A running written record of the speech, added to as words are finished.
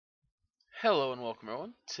Hello and welcome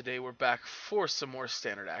everyone. Today we're back for some more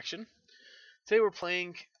standard action. Today we're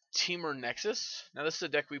playing Temur Nexus. Now this is a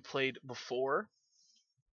deck we played before.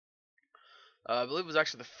 I believe it was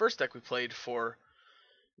actually the first deck we played for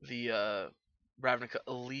the Ravnica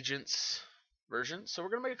Allegiance version. So we're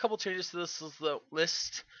going to make a couple changes to this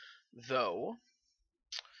list though.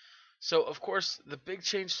 So of course the big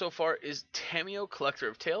change so far is Tamiyo, Collector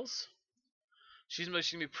of Tales. She's going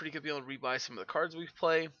to be pretty good being able to rebuy some of the cards we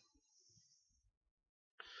play.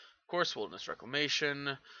 Of course, Wilderness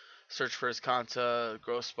Reclamation, Search for Iskanta,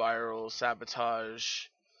 Growth Spiral, Sabotage,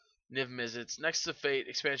 Niv-Mizzet, Nexus of Fate,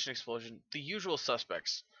 Expansion Explosion, the usual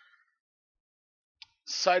suspects.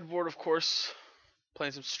 Sideboard, of course,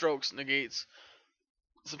 playing some Strokes, Negates,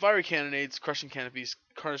 some Fiery Cannonades, Crushing Canopies,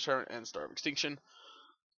 Carnage Tyrant, and Star of Extinction.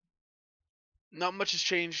 Not much has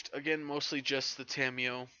changed. Again, mostly just the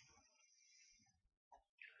Tamiyo.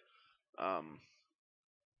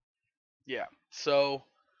 Yeah, so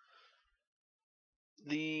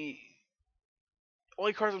the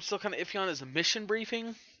only cards I'm still kind of iffy on is the Mission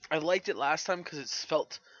Briefing. I liked it last time because it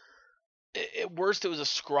felt, at worst, it was a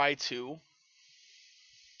Scry 2,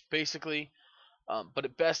 basically. But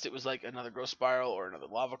at best, it was like another Growth Spiral or another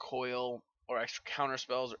Lava Coil or extra counter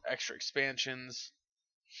spells or extra expansions.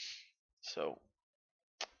 So,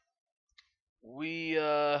 we,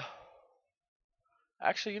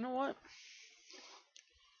 actually, you know what?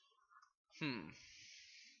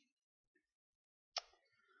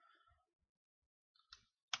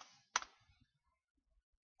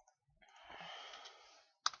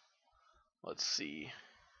 Let's see.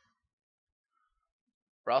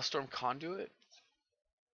 Browstorm Conduit?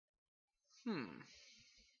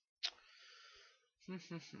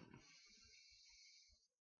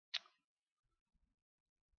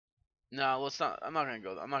 No, let's not. I'm not gonna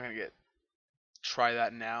go. I'm not gonna try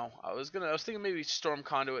that now. I was thinking maybe Storm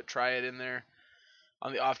Conduit, try it in there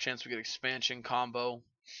on the off chance we get expansion combo.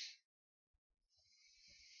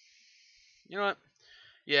 You know what?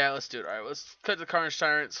 Yeah, let's do it. Alright, let's cut the Carnage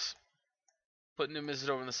Tyrants. Put Niv-Mizzet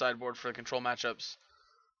over in the sideboard for the control matchups.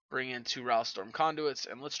 Bring in 2 Storm Conduits,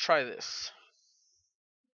 and let's try this.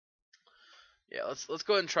 Yeah, let's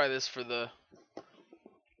go ahead and try this for the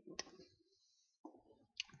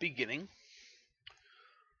beginning.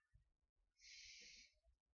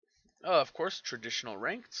 Oh, of course, traditional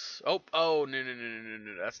ranked. Oh, no,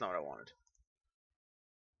 that's not what I wanted.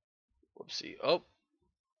 Whoopsie. Oh,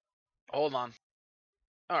 hold on.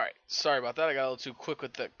 Alright, sorry about that. I got a little too quick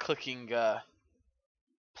with the clicking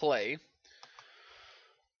play.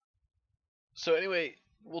 So anyway,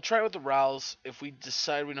 we'll try it with the Rouse. If we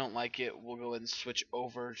decide we don't like it, we'll go ahead and switch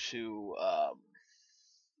over to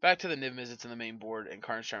back to the Niv-Mizzets in the main board and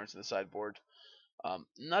Carnage Tyrants in the sideboard.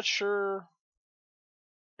 Not sure.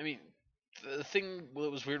 I mean, the thing that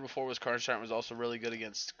was weird before was Carnage Tyrant was also really good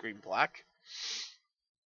against green-black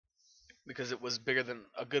because it was bigger than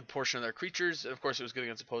a good portion of their creatures, and of course it was good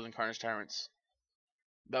against opposing Carnage Tyrants.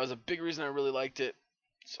 That was a big reason I really liked it.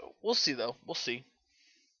 So we'll see though. We'll see.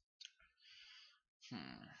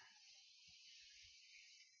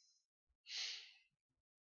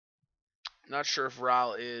 Not sure if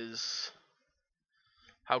Ral is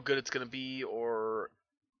how good it's going to be or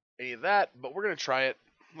any of that, but we're going to try it.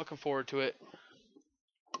 Looking forward to it.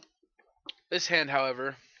 This hand,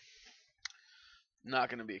 however, not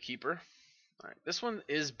going to be a keeper. Alright, this one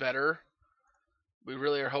is better. We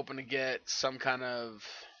really are hoping to get some kind of...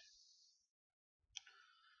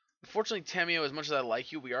 Unfortunately, Tamiyo, as much as I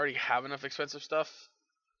like you, we already have enough expensive stuff.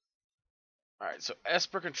 Alright, so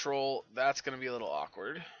Esper Control, that's going to be a little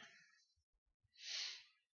awkward.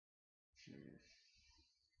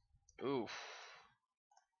 Oof.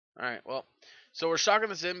 Alright, well, so we're shocking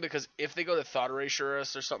this in because if they go to Thought Erasure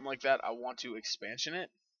us or something like that, I want to expansion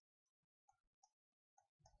it.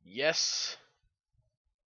 Yes.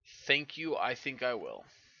 Thank you, I think I will.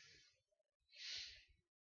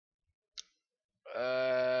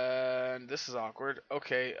 This is awkward.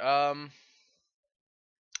 Okay,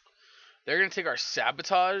 they're gonna take our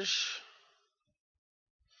Sabotage.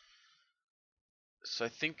 So I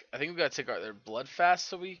think we've got to take their Bloodfast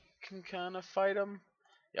so we can kind of fight them.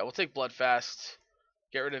 Yeah, we'll take Bloodfast.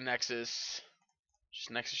 Get rid of Nexus.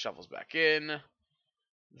 Just Nexus shuffles back in.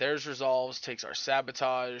 Theirs resolves, takes our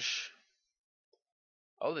Sabotage.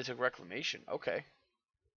 Oh, they took Reclamation. Okay.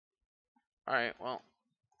 Alright, well.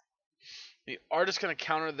 The Artist's going to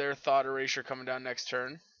counter their Thought Erasure coming down next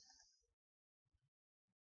turn.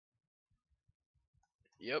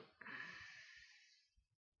 Yep.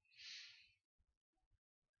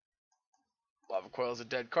 Lava Coil is a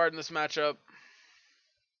dead card in this matchup.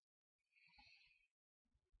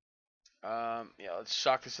 Yeah, let's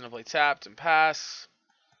shock this into play tapped and pass.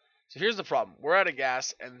 So here's the problem. We're out of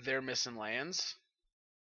gas, and they're missing lands.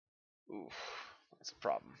 Oof, that's a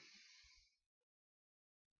problem.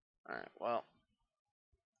 Alright, well.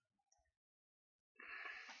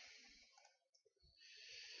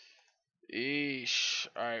 Eesh.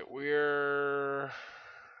 Alright, we're...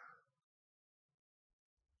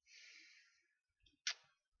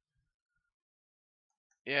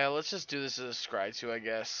 Yeah, let's just do this as a scry 2, I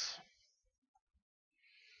guess.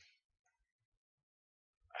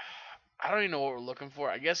 I don't even know what we're looking for.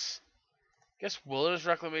 I guess Wilderness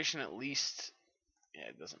Reclamation at least... Yeah,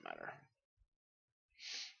 it doesn't matter.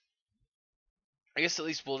 I guess at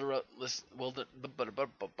least I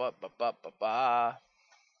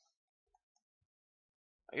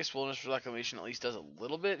guess Wilderness Reclamation at least does a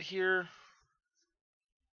little bit here.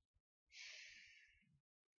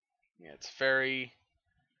 Yeah, it's fairy.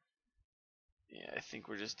 Yeah, I think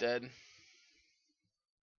we're just dead.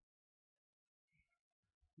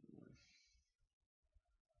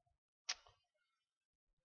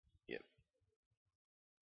 Yep.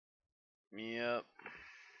 Yep.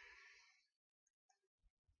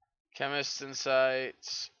 Chemist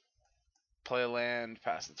Insight. Play a land,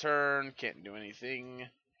 pass the turn, can't do anything.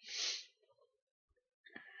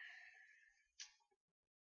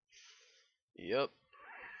 Yep.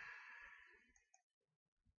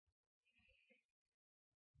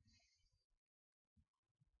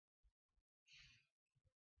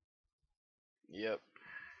 Yep.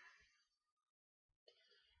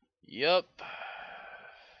 Yep.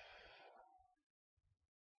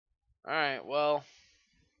 Alright, well.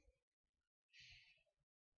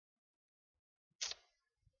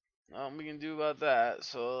 Nothing we can do about that,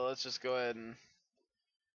 so let's just go ahead and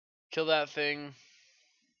kill that thing.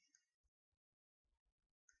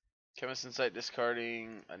 Chemist Insight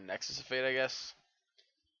discarding a Nexus of Fate, I guess.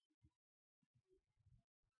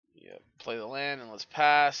 Yep. Play the land and let's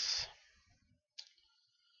pass.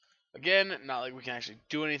 Again, not like we can actually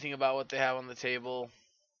do anything about what they have on the table.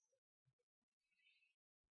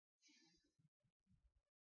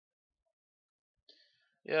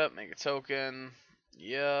 Yep, make a token.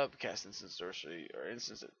 Yep, cast instant sorcery or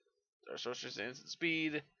instant or sorcerer's instant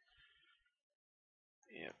speed.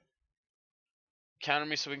 Yep. Counter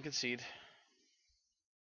me so we can concede.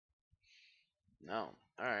 No.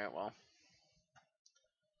 Alright, well.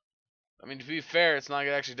 I mean, to be fair, it's not like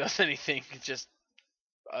it actually does anything. It's just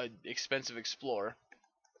an expensive explore.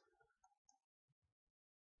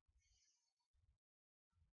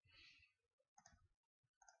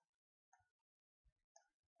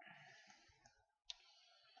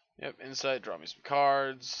 Yep, insight, draw me some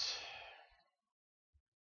cards.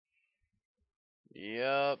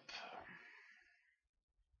 Yep.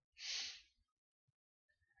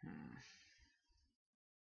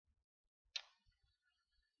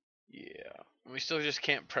 Yeah. We still just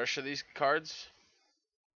can't pressure these cards.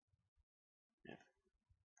 Yeah.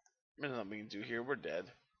 There's nothing we can do here. We're dead.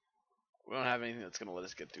 We don't have anything that's going to let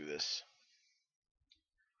us get through this.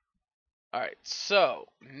 Alright, so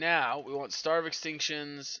now we want Starve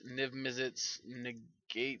Extinctions, Niv-Mizzets,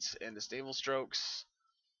 Negates, and Disdainful Strokes.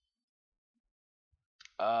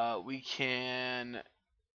 We can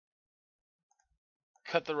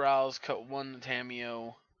cut the Rouse, cut one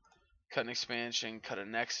Tamiyo, cut an Expansion, cut a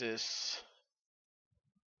Nexus,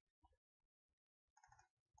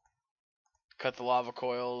 cut the Lava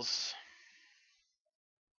Coils.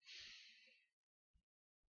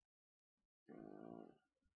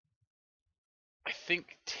 I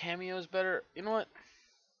think Tamiyo is better. You know what?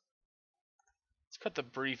 Let's cut the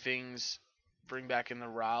Briefings, bring back in the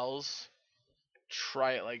Rouse,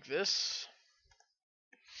 try it like this.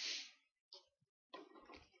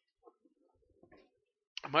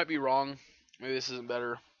 I might be wrong. Maybe this isn't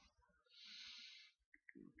better.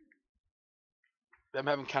 Them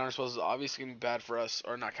having counter spells is obviously going to be bad for us.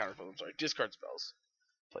 Or not counter spells, I'm sorry. Discard spells.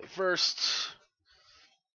 Play first.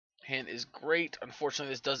 Hand is great.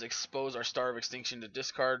 Unfortunately, this does expose our Star of Extinction to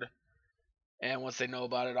discard. And once they know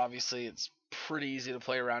about it, obviously, it's pretty easy to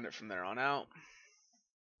play around it from there on out.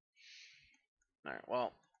 Alright,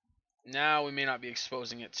 well. Now we may not be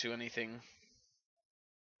exposing it to anything.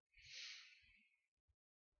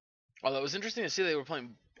 Although it was interesting to see they were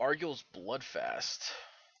playing Arguel's Bloodfast.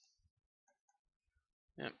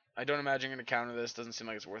 Yep. I don't imagine I'm going to counter this. Doesn't seem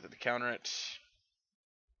like it's worth it to counter it.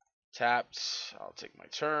 Tapped. I'll take my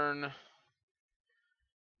turn.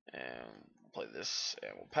 And play this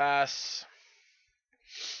and we'll pass.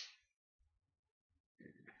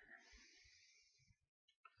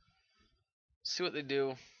 See what they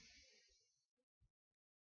do.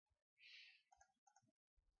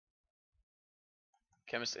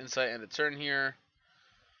 Chemist Insight and a turn here.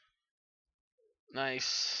 Nice.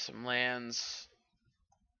 Some lands.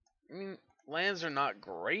 I mean, lands are not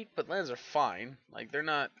great, but lands are fine. Like, they're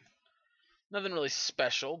not... Nothing really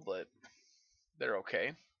special, but they're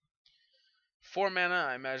okay. 4 mana,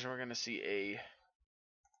 I imagine we're going to see a...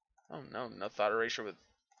 Oh, no Thought Erasure with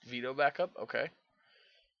Veto backup. Okay.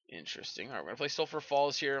 Interesting. Alright, we're going to play Sulphur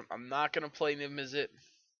Falls here. I'm not going to play Niv-Mizzet.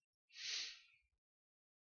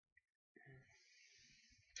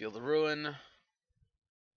 Field of Ruin.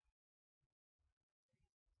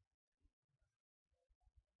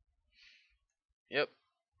 Yep.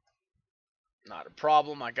 Not a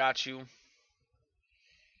problem. I got you. Let's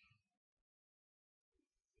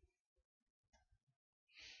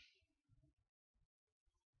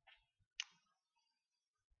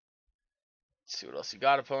see what else you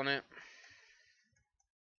got, opponent.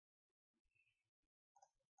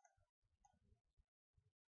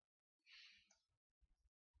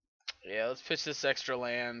 Yeah, let's pitch this extra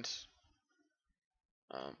land.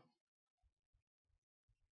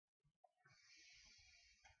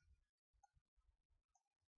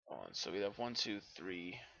 So we'd have 1, 2,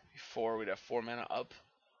 3, 4. We'd have 4 mana up.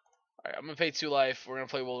 Alright, I'm going to pay 2 life. We're going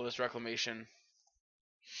to play Wilderness Reclamation.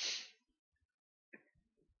 If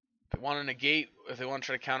they want to negate, if they want to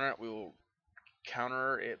try to counter it, we will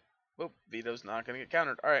counter it. Whoop, Veto's not going to get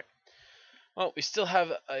countered. Alright. Well, we still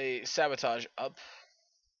have a Sabotage up.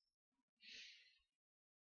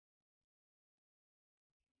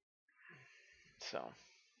 So.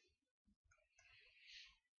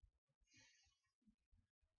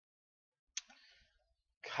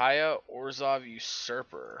 Kaya Orzhov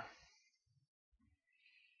Usurper.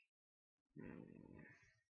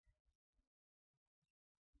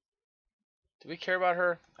 Do we care about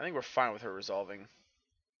her? I think we're fine with her resolving.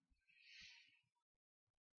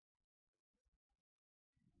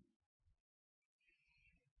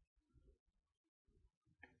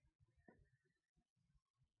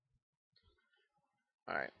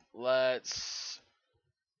 Alright, let's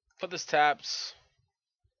put this taps.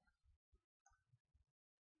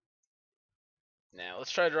 Now,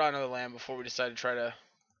 let's try to draw another land before we decide to try to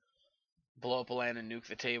blow up a land and nuke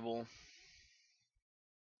the table.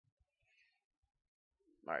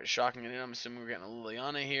 Alright, shocking it in. I'm assuming we're getting a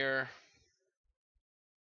Liliana here.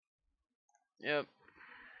 Yep.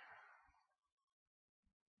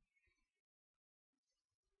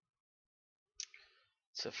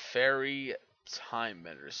 It's a fairy time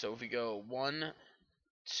bender. So if we go 1,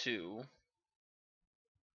 2,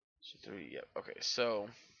 3, yep. Okay, so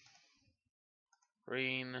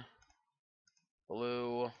green,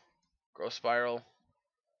 blue, growth spiral.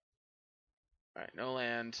 Alright, no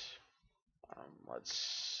land.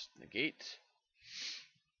 Let's negate.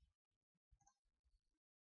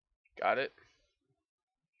 Got it.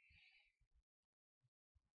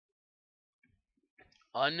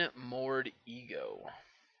 Unmoored Ego.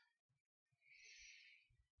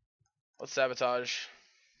 Let's sabotage.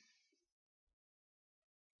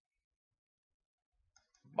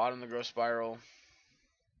 Bottom the growth spiral.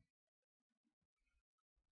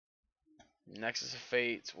 Nexus of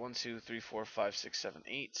Fate. 1, 2, 3, 4, 5, 6, 7,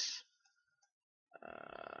 8.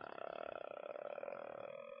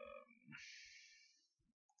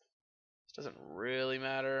 This doesn't really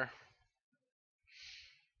matter.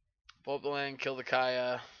 Blow up the land, kill the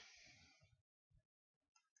Kaya.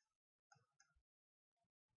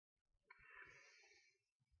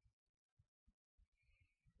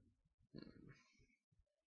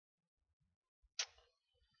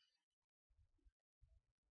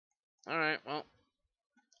 Alright, well,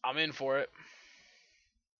 I'm in for it.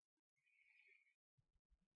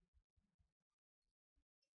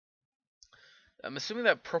 I'm assuming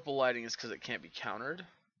that purple lighting is because it can't be countered.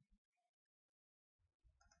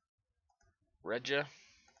 Regia.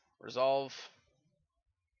 Resolve.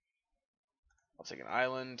 I'll take an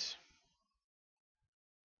island.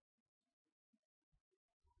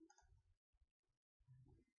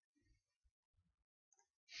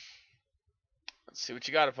 Let's see what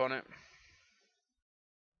you got, opponent.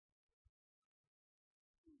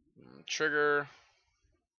 Trigger.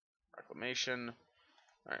 Reclamation.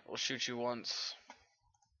 Alright, we'll shoot you once.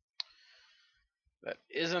 That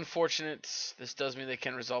is unfortunate. This does mean they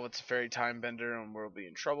can resolve its fairy time bender and we'll be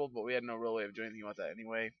in trouble, but we had no real way of doing anything about that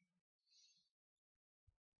anyway.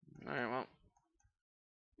 Alright, well.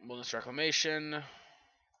 Wilderness Reclamation.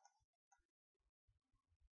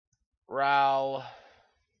 Ral.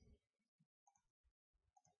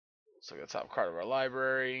 Let's look at the top card of our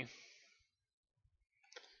library.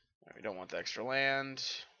 Right, we don't want the extra land.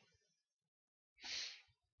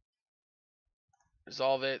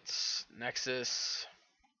 Resolve it. Nexus.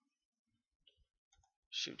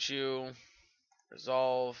 Shoot you.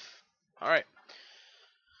 Resolve. Alright.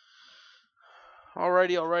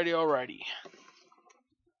 Alrighty.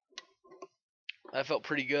 That felt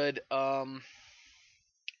pretty good. I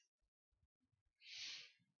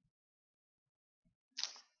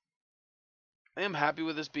am happy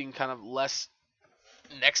with this being kind of less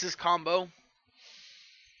Nexus combo.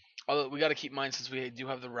 Although we got to keep in mind, since we do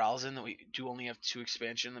have the Ralzin, that we do only have 2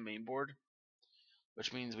 expansion in the main board,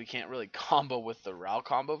 which means we can't really combo with the Ral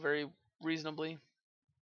combo very reasonably.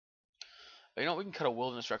 But you know, we can cut a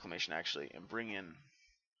Wilderness Reclamation actually and bring in,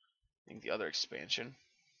 I think, the other expansion,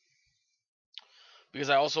 because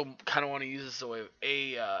I also kind of want to use this as a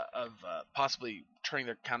way of possibly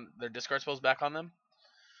turning their discard spells back on them.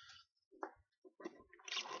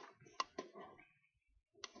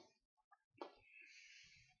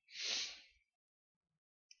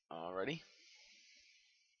 Alrighty.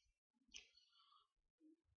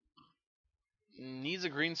 Needs a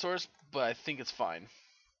green source, but I think it's fine.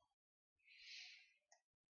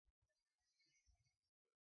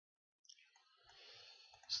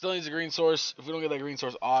 Still needs a green source. If we don't get that green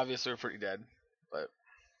source, obviously we're pretty dead. But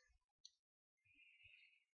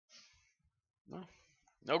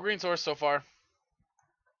no green source so far.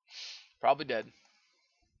 Probably dead.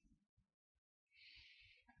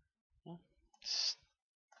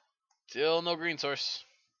 Still no green source.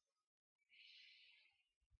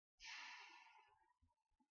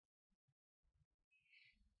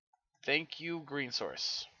 Thank you, green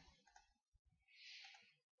source.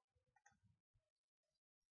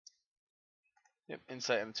 Yep,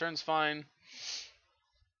 insight and turn's fine.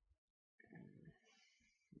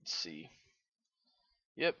 Let's see.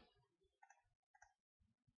 Yep.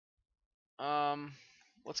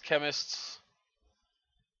 Let's chemists.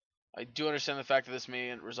 I do understand the fact that this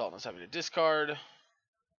may result in us having to discard.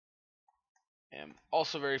 Am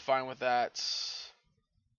also very fine with that.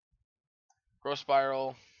 Growth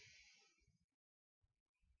Spiral.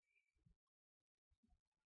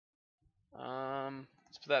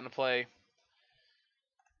 Let's put that into play.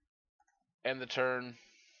 End the turn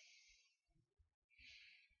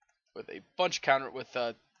with a bunch of counter with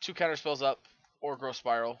 2 counter spells up or Growth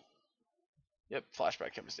Spiral. Yep,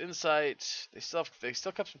 Flashback Chemist Insight. They still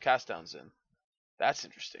kept some cast downs in. That's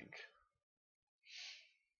interesting.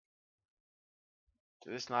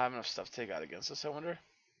 Do this not have enough stuff to take out against us, I wonder?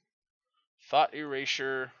 Thought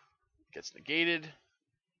Erasure gets negated.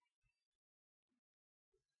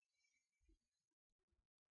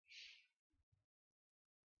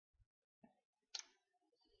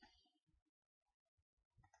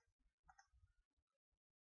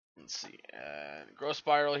 Let's see. And Growth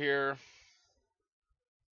Spiral here.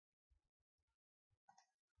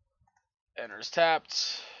 Enters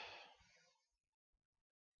tapped.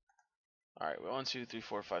 Alright, 1, 2, 3,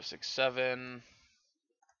 4, 5, 6, 7.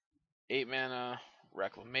 8 mana.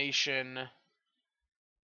 Reclamation.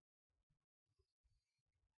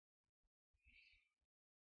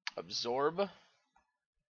 Absorb.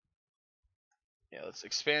 Yeah, let's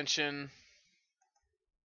expansion.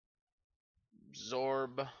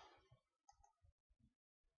 Absorb.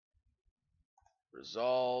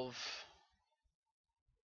 Resolve.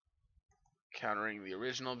 Countering the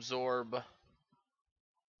original absorb.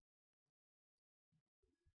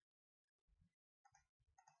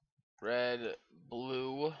 Red,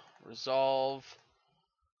 blue, resolve.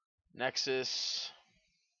 Nexus.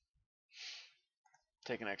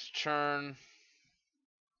 Take an extra turn.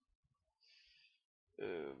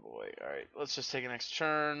 Oh boy. Alright, let's just take an extra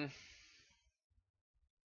turn.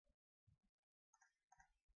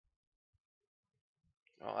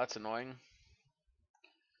 Oh, that's annoying.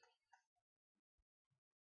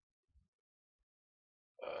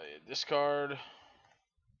 Discard.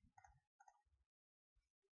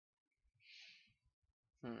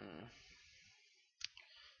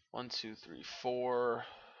 1, 2, 3, 4.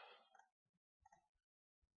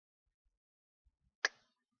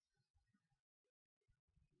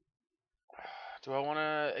 Do I want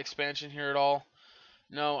to expansion here at all?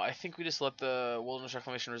 No, I think we just let the Wilderness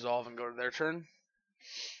Reclamation resolve and go to their turn.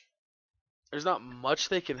 There's not much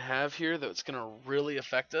they can have here that's going to really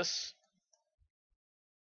affect us.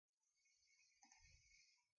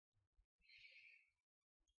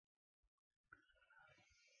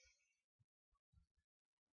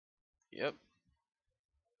 Yep.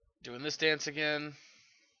 Doing this dance again.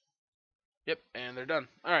 Yep, and they're done.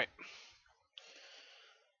 Alright.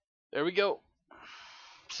 There we go.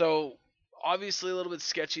 So, obviously a little bit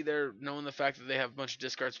sketchy there, knowing the fact that they have a bunch of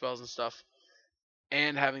discard spells and stuff.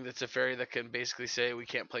 And having the Teferi that can basically say we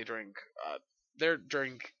can't play during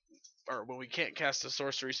or when we can't cast a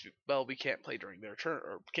sorcery spell, we can't play during their turn,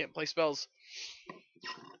 or can't play spells.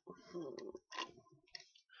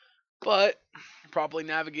 But properly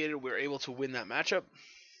navigated, we're able to win that matchup.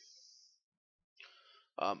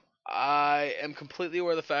 I am completely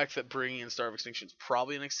aware of the fact that bringing in Star of Extinction is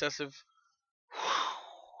probably an excessive.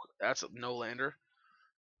 That's a no lander.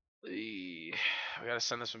 I gotta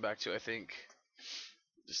send this one back to, I think.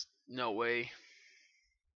 Just no way.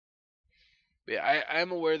 But yeah, I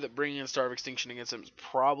am aware that bringing in Star of Extinction against him is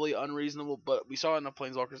probably unreasonable, but we saw enough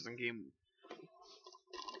Planeswalkers in game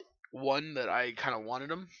 1 that I kind of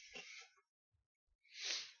wanted them.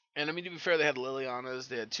 And I mean, to be fair, they had Lilianas,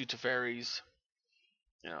 they had 2 Teferis,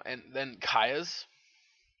 and then Kaya's.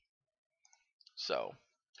 So,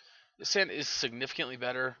 the sand is significantly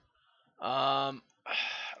better. I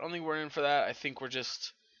don't think we're in for that. I think we're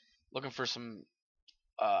just looking for some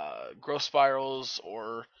growth spirals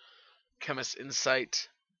or Chemist Insight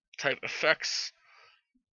type effects.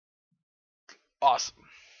 Awesome.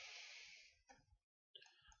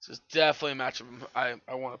 This is definitely a matchup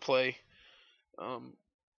I want to play. I'm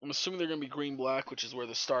assuming they're going to be green-black, which is where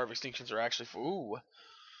the Star of Extinctions are actually for. Ooh.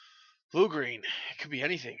 Blue-green. It could be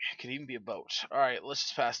anything. It could even be a boat. Alright, let's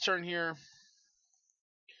just pass turn here.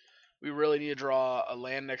 We really need to draw a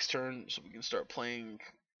land next turn so we can start playing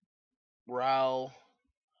Ral.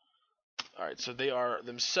 Alright, so they are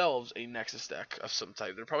themselves a Nexus deck of some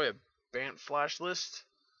type. They're probably a Bant Flash list.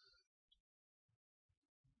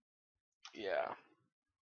 Yeah.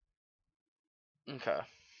 Okay.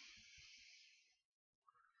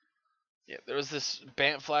 Yeah, there was this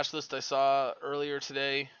Bant Flash list I saw earlier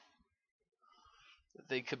today.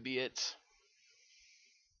 They could be it.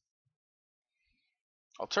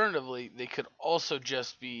 Alternatively, they could also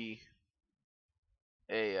just be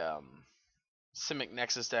a Simic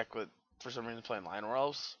Nexus deck with, for some reason, playing Lionel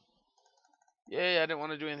Elves. Yay, I didn't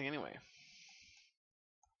want to do anything anyway.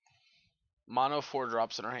 Mono 4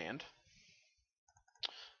 drops in our hand.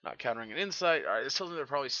 Not countering an Insight. Alright, this tells me they're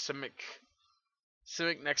probably Simic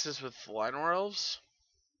Nexus with Lionel Elves.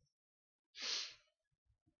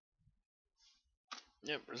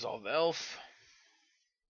 Yep, resolve the elf.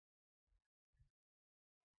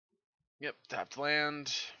 Yep, tapped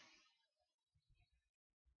land.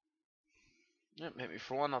 Yep, hit me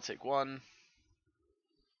for 1, I'll take 1.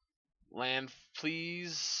 Land,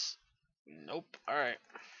 please. Nope, alright.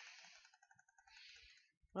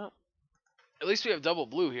 Well, at least we have double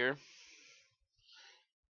blue here.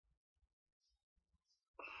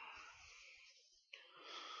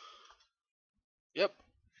 Yep.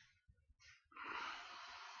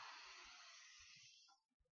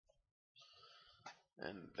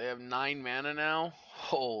 And they have 9 mana now.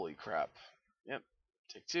 Holy crap. Yep.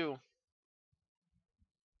 Take 2.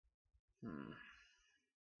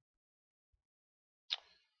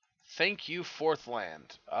 Thank you, 4th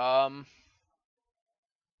land. I'm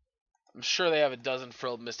sure they have a dozen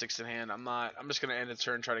Frilled Mystics in hand. I'm just gonna end the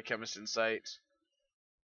turn, try to Chemist Insight.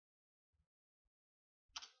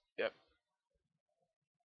 Yep.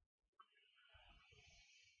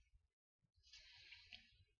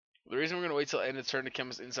 The reason we're gonna wait till end of turn to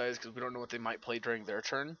Chemist Insight is because we don't know what they might play during their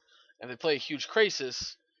turn. And if they play a huge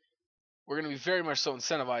Krasis, we're gonna be very much so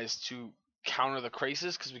incentivized to counter the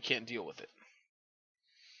Krasis because we can't deal with it.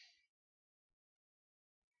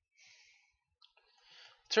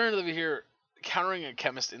 Alternatively here, countering a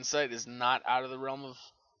Chemist Insight is not out of the realm of...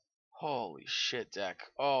 Holy shit, deck.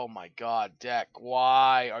 Oh my god, deck.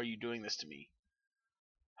 Why are you doing this to me?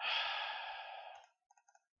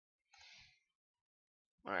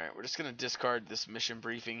 Alright, we're just going to discard this mission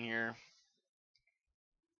briefing here.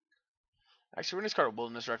 Actually, we're going to discard a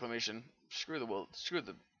Wilderness Reclamation. Screw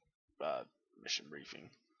the mission briefing.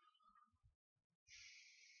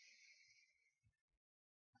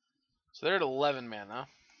 So they're at 11 mana.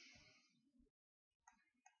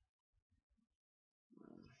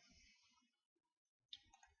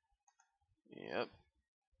 Yep.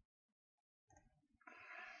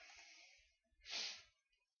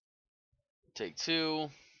 Take 2.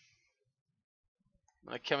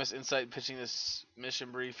 My Chemist Insight pitching this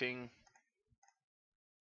mission briefing.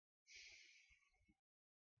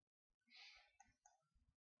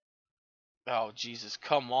 Oh, Jesus.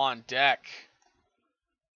 Come on, deck.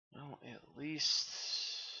 No, at least...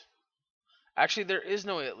 Actually, there is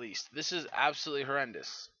no at least. This is absolutely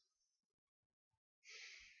horrendous.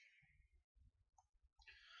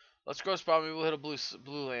 Let's go spot. Maybe we'll hit a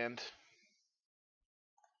blue land.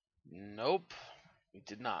 Nope. We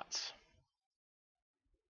did not.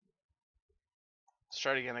 Let's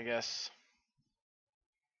try it again, I guess.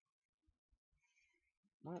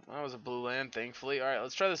 Well, that was a blue land, thankfully. Alright,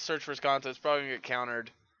 let's try the Search for Sconto. It's probably going to get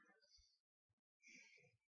countered.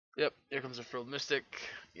 Yep, here comes a Frilled Mystic.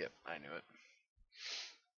 Yep, I knew it.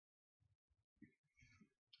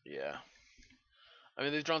 Yeah. I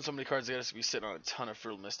mean, they've drawn so many cards, they gotta be sitting on a ton of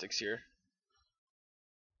Frilled Mystics here.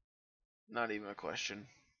 Not even a question.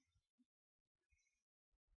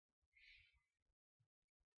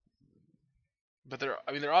 But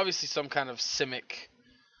they're obviously some kind of Simic.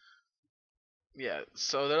 Yeah,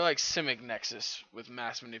 so they're like Simic Nexus with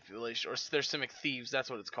mass manipulation, or they're Simic Thieves. That's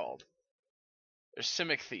what it's called. They're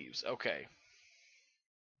Simic Thieves. Okay,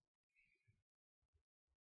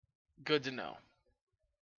 good to know.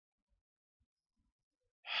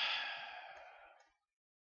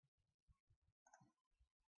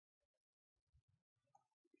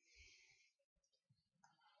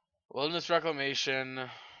 Wilderness Reclamation.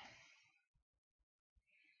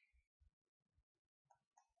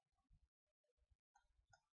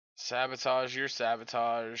 Sabotage your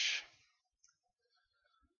sabotage.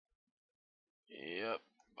 Yep.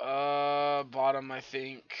 Bottom, I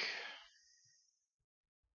think.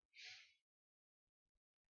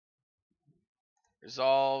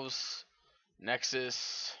 Resolves.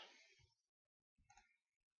 Nexus.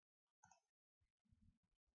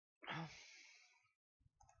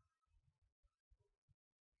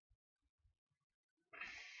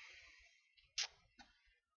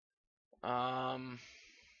 Um.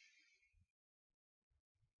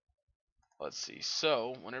 Let's see.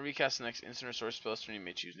 So, whenever you cast the next instant or source spell, you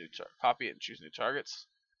may choose copy it and choose new targets.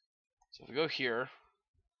 So if we go here,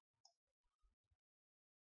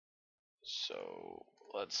 so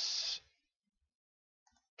let's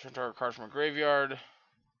turn target card from a graveyard,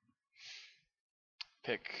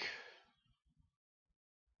 pick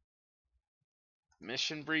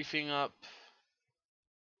mission briefing up,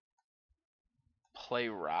 play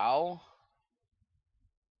Ral.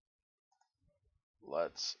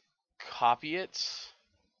 Let's copy it,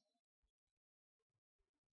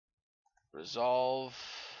 resolve,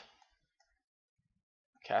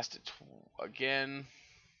 cast it again.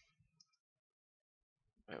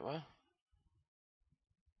 Wait, what?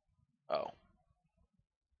 Oh.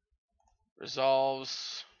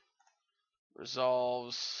 Resolves,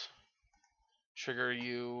 trigger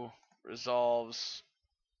you, resolve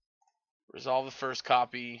the first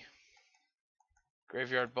copy,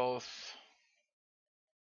 graveyard both.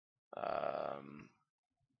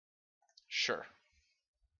 Sure.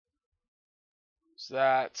 So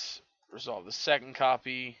that, resolve the second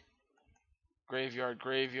copy, graveyard.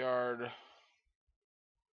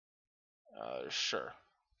 Sure.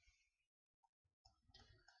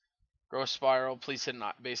 Growth Spiral, please hit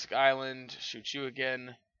not basic island, shoot you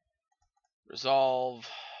again. Resolve,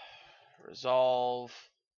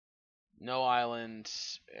 no island,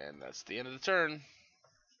 and that's the end of the turn.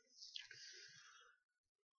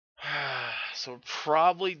 So we're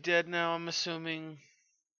probably dead now, I'm assuming.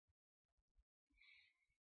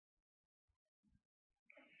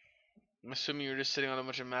 I'm assuming you're just sitting on a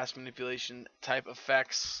bunch of mass manipulation type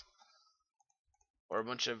effects. Or a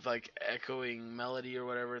bunch of like echoing melody or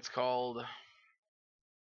whatever it's called.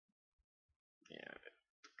 Yeah.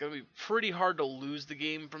 It's gonna be pretty hard to lose the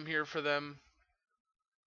game from here for them.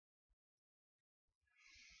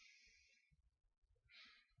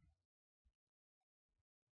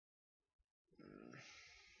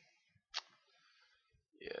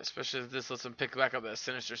 Yeah, especially if this lets them pick back up that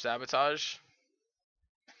Sinister Sabotage.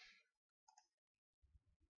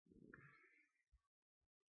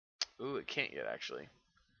 Ooh, it can't yet, actually.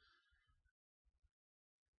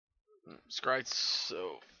 Scry's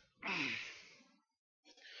so...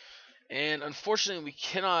 And unfortunately, we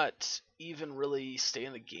cannot even really stay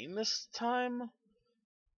in the game this time.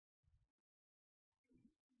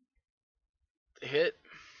 Hit.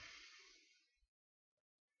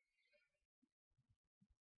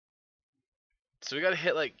 So we gotta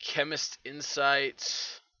hit like Chemist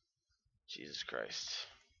Insight. Jesus Christ.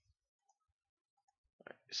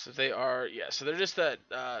 Right, so they are, yeah, so they're just that,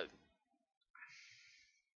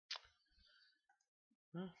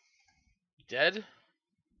 dead?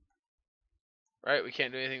 Right, we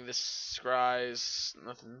can't do anything with this scries,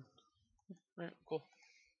 nothing. Alright, cool.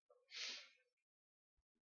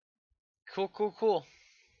 Cool.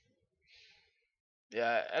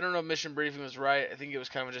 Yeah, I don't know if mission briefing was right. I think it was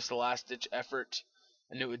kind of just a last ditch effort.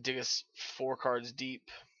 I knew it would dig us 4 cards deep,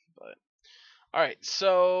 but alright,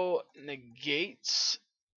 so negates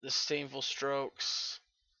the Stainful Strokes.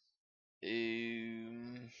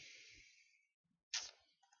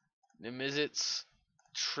 Niv-Mizzet's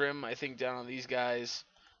trim, I think, down on these guys.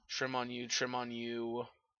 Trim on you.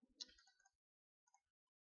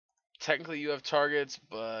 Technically you have targets,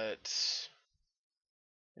 but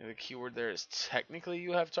the keyword there is technically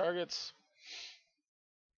you have targets.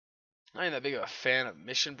 I ain't that big of a fan of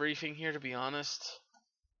mission briefing here, to be honest.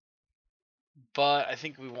 But I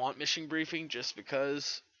think we want mission briefing just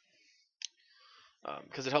because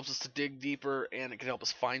it helps us to dig deeper and it can help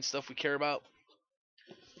us find stuff we care about.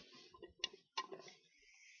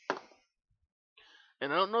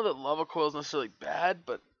 And I don't know that Lava Coil is necessarily bad,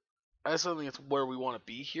 but I just don't think it's where we want to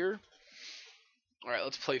be here. Alright,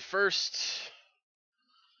 let's play first.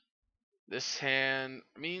 This hand,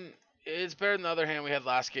 I mean, it's better than the other hand we had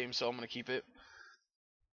last game, so I'm going to keep it.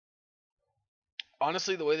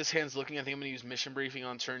 Honestly, the way this hand's looking, I think I'm going to use Mission Briefing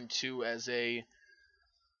on turn 2 as a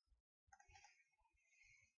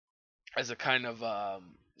kind of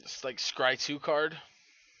just like Scry 2 card.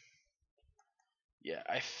 Yeah,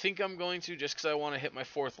 I think I'm going to, just because I want to hit my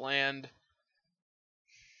 4th land.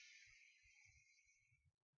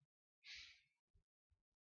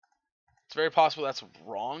 It's very possible that's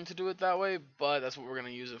wrong to do it that way, but that's what we're going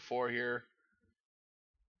to use it for here.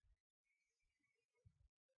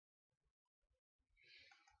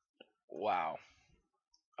 Wow.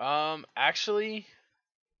 Actually,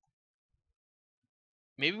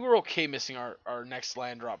 maybe we're okay missing our next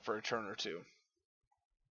land drop for a turn or two.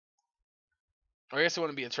 I guess it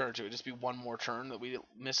wouldn't be a turn or two. It'd just be one more turn that we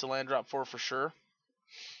miss a land drop for sure.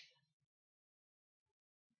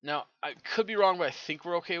 Now, I could be wrong, but I think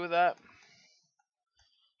we're okay with that.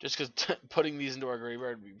 Just because putting these into our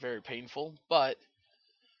graveyard would be very painful, but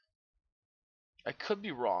I could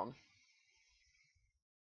be wrong.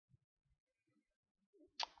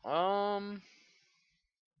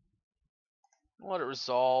 Let it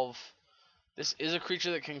resolve. This is a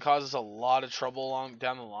creature that can cause us a lot of trouble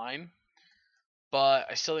down the line, but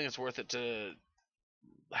I still think it's worth it to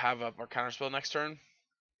have up our counterspell next turn.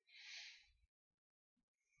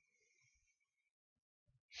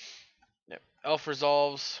 Yep. Elf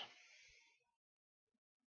resolves.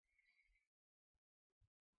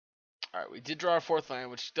 Alright, we did draw our 4th land,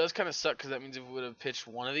 which does kind of suck because that means if we would have pitched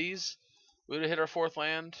one of these, we would have hit our 4th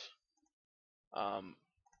land.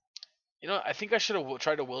 You know, I think I should have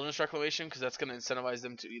tried a Wilderness Reclamation because that's going to incentivize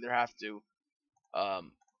them to either have to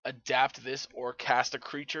adapt this or cast a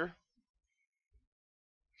creature.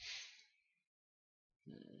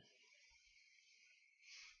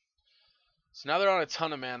 So now they're on a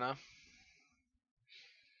ton of mana.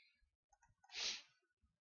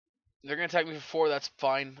 They're going to attack me for 4, that's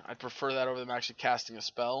fine. I'd prefer that over them actually casting a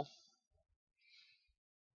spell.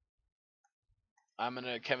 I'm going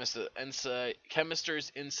to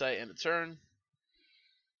Chemister's Insight in a turn.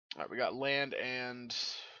 Alright, we got land and...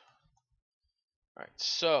 Alright,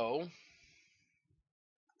 so...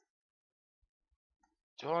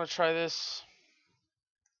 Do I want to try this?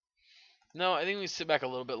 No, I think we sit back a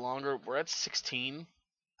little bit longer. We're at 16.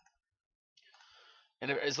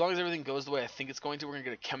 And as long as everything goes the way I think it's going to, we're going to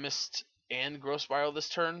get a Chemist and Growth Spiral this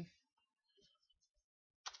turn.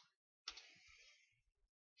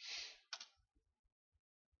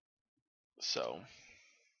 So...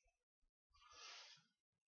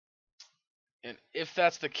 And if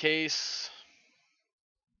that's the case...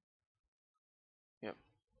 Yep.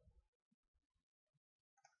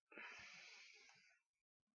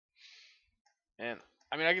 And,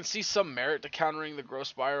 I mean, I can see some merit to countering the Growth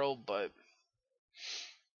Spiral, but...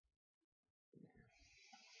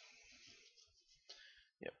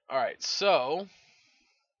 Yep. Alright, so...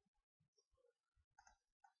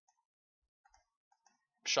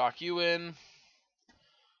 Shock you in.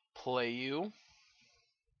 Play you.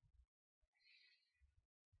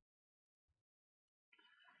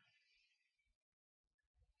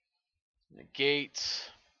 Negate.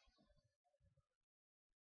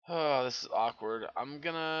 Oh, this is awkward. I'm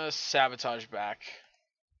gonna Sabotage back.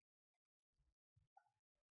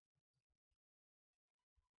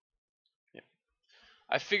 Yep.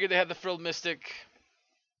 I figured they had the Frilled Mystic.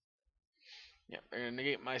 Yep, they're gonna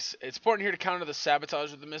negate my... It's important here to counter the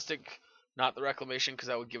Sabotage with the Mystic, not the Reclamation, because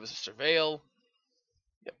that would give us a Surveil.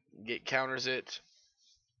 Yep, Negate counters it.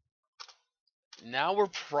 Now we're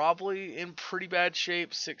probably in pretty bad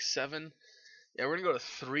shape. 6, 7. Yeah, we're gonna go to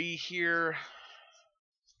 3 here.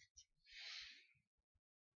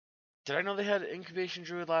 Did I know they had Incubation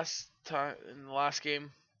Druid last time in the last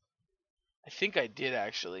game? I think I did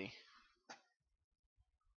actually.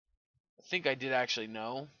 I think I did actually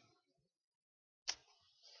know.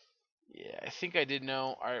 Yeah, I think I did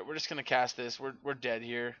know. All right, we're just gonna cast this. We're dead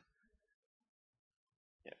here.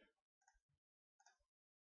 Yeah.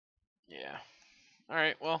 Yeah. All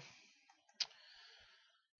right. Well,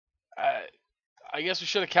 I guess we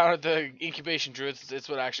should have countered the Incubation Druids. It's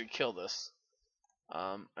what actually killed us.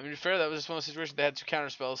 I mean, fair, that was just one of those situations. They had 2 counter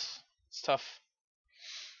spells. It's tough.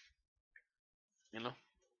 You know?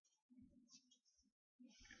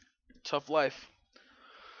 tough life.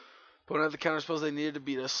 But when I had the counter spells, they needed to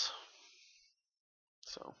beat us.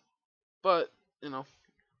 So, but, you know,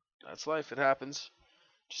 that's life. It happens.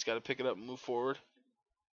 Just got to pick it up and move forward.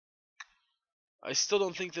 I still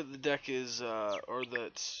don't think that the deck is, I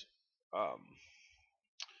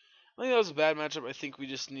think that was a bad matchup. I think we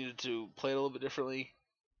just needed to play it a little bit differently.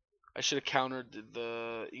 I should have countered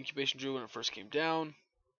the Incubation Druid when it first came down.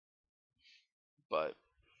 But,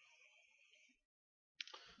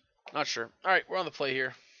 not sure. Alright, we're on the play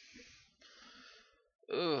here.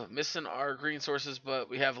 Ugh, missing our green sources, but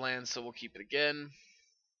we have land, so we'll keep it again.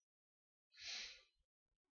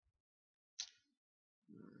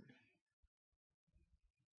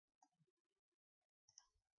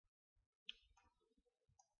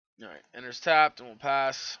 Alright, enters tapped, and we'll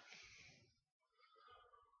pass.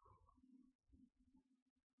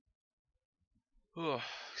 Oh,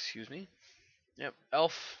 excuse me. Yep,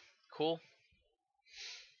 elf. Cool.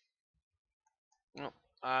 Well,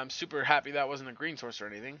 I'm super happy that wasn't a green source or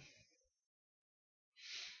anything.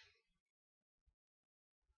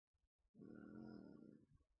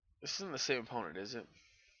 This isn't the same opponent, is it?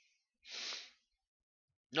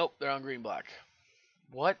 Nope, they're on green-black.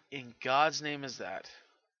 What in God's name is that?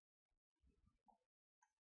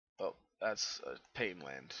 Oh, that's a pain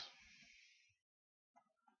land.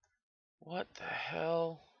 What the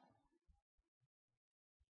hell?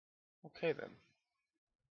 Okay then.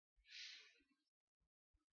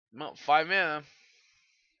 Well, 5 mana.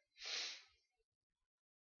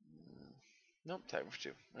 Nope, tag for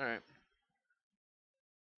 2. Alright.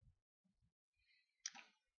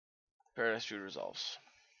 Paradise Druid resolves.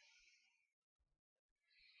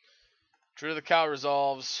 Druid of the Cow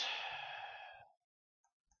resolves.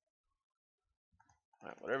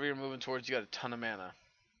 Alright, whatever you're moving towards, you got a ton of mana.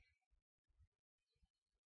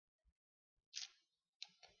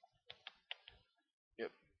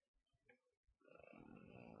 Yep.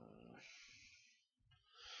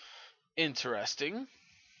 Interesting.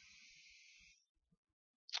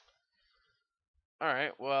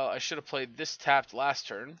 Alright, well, I should have played this tapped last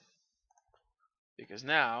turn. Because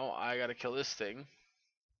now I gotta kill this thing.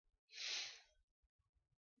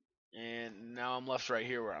 And now I'm left right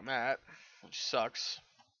here where I'm at, which sucks.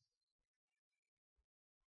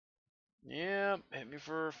 Yeah, hit me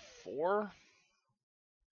for 4.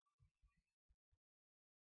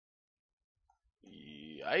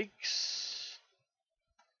 Yikes.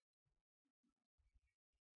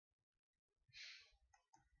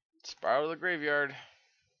 Spiral to the graveyard.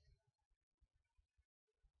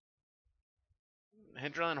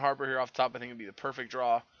 Hinterland Harbor here off the top I think would be the perfect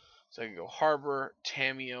draw. So I can go Harbor,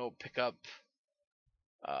 Tamiyo, pick up.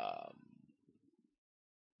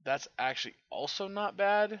 That's actually also not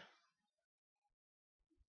bad.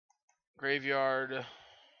 Graveyard.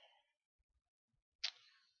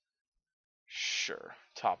 Sure.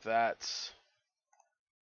 Top that.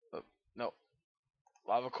 Oh, no.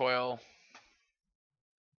 Lava Coil.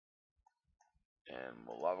 And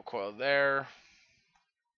we'll Lava Coil there.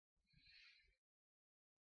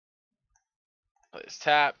 Play this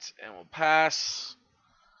tapped, and we'll pass.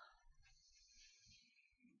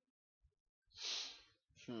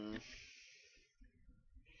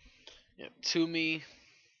 Yep, to me.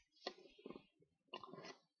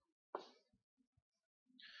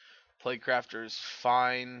 Plaguecrafter's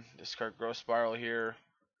fine. Discard Growth Spiral here.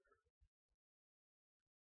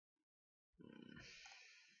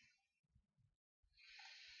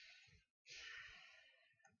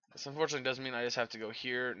 This unfortunately doesn't mean I just have to go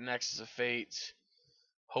here. Next is a Fate.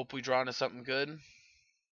 Hope we draw into something good.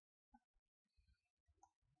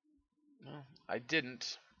 No, I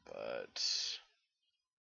didn't, but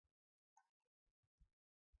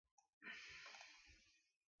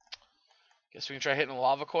guess we can try hitting a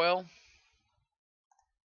Lava Coil.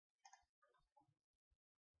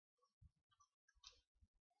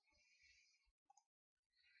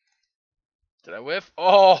 Did I whiff?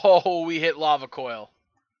 Oh, we hit Lava Coil.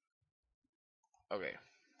 Okay.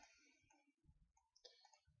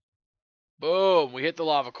 Boom, we hit the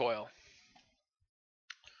Lava Coil.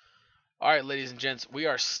 Alright, ladies and gents, we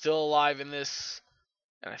are still alive in this.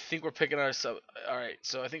 And I think we're picking ourselves. Alright,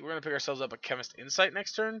 so I think we're going to pick ourselves up a Chemist Insight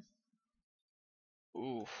next turn.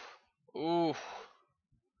 Ooh. Ooh.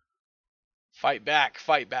 Fight back,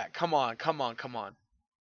 fight back. Come on, come on, come on.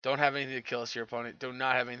 Don't have anything to kill us here, opponent. Do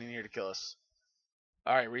not have anything here to kill us.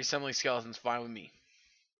 Alright, reassembling skeletons, fine with me.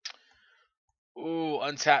 Ooh,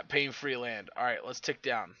 untapped pain-free land. Alright, let's tick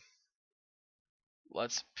down.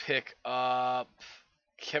 Let's pick up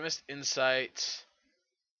Chemist Insight.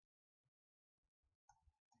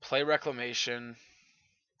 Play Reclamation.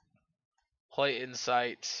 Play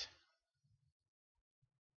Insight.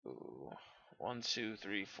 Ooh. 1, 2,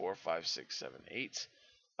 3, 4, 5, 6, 7, 8.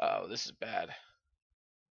 Oh, this is bad.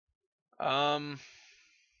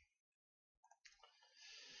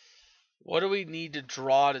 What do we need to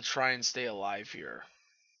draw to try and stay alive here?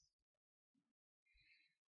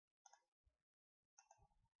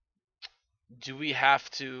 Do we have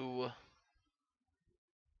to... 1,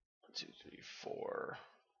 2, 3, 4...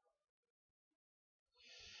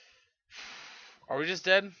 Are we just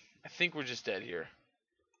dead? I think we're just dead here.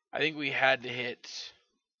 I think we had to hit...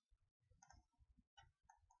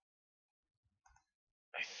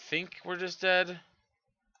 I think we're just dead.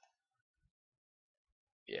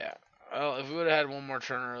 Yeah. Well, if we would have had one more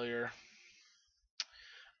turn earlier.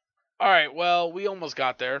 Alright, well, we almost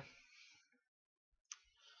got there.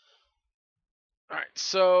 Alright,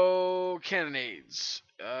 so... Cannonades.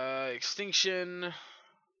 Extinction...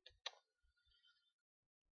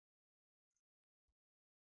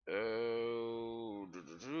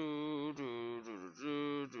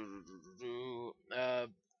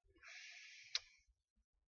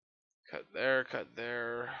 Cut there, cut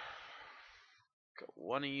there. Cut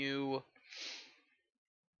one of you.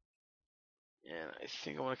 And I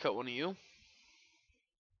think I want to cut one of you.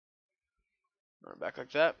 Run back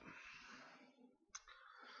like that.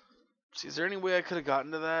 See, is there any way I could have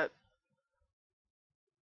gotten to that?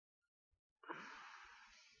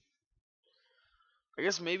 I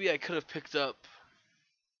guess maybe I could have picked up...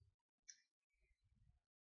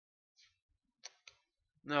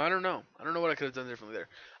 No, I don't know. I don't know what I could have done differently there.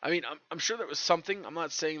 I mean, I'm sure there was something. I'm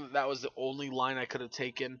not saying that that was the only line I could have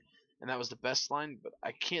taken, and that was the best line, but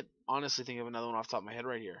I can't honestly think of another one off the top of my head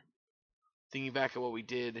right here. Thinking back at what we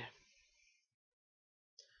did.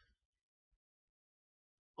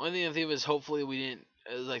 Only thing I think of is hopefully we didn't,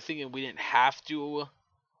 like thinking we didn't have to,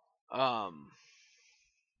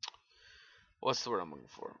 what's the word I'm looking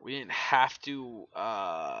for? We didn't have to,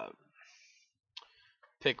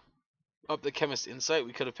 pick up the Chemist Insight.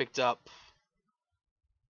 We could have picked up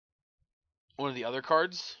one of the other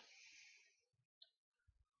cards.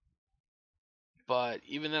 But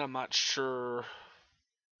even then, I'm not sure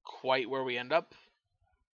quite where we end up.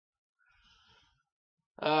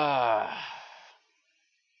 Yeah,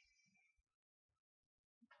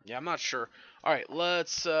 I'm not sure. Alright,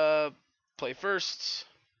 let's play first.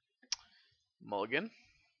 Mulligan.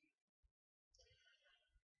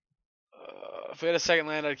 If we had a second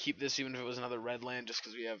land, I'd keep this even if it was another red land, just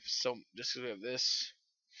because we have this,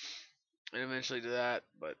 and eventually do that.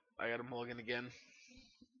 But I got a mulligan again.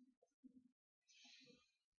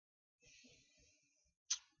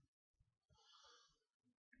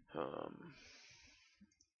 Yeah.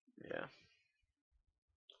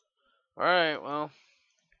 All right. Well,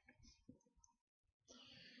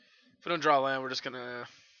 if we don't draw land, we're just gonna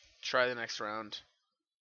try the next round.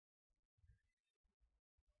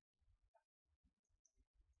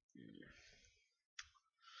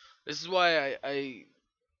 This is why I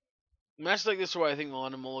matches like this are why I think the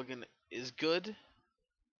London Mulligan is good.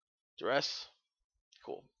 Duress,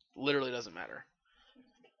 cool. Literally doesn't matter.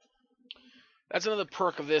 That's another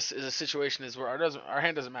perk of this is a situation is where our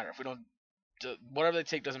hand doesn't matter if we don't whatever they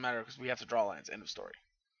take doesn't matter because we have to draw lands. End of story.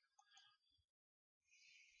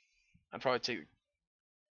 I'd probably take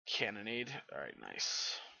Cannonade. All right,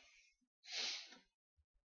 nice.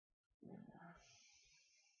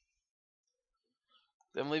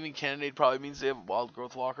 Them leaving Cannonade probably means they have Wild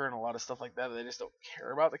Growth Walker and a lot of stuff like that. They just don't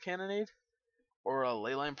care about the Cannonade. Or a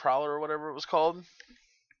Leyline Prowler or whatever it was called.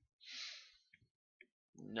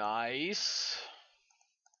 Nice.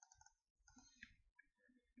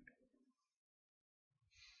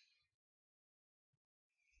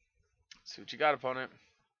 See what you got, opponent.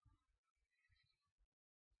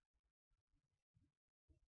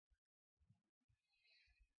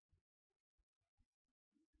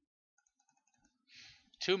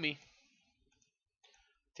 To me.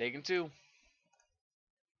 Taking 2.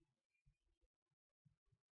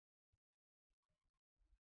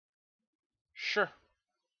 Sure.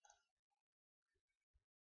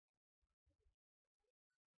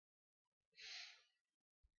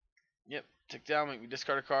 Yep. Tick down, make me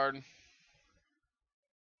discard a card.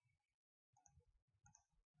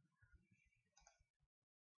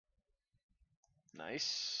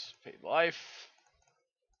 Nice. Paid life.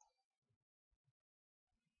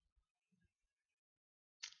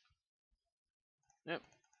 Yep.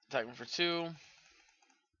 Attacking for 2.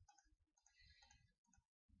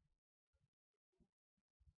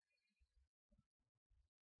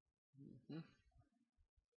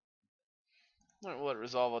 Alright, we'll let it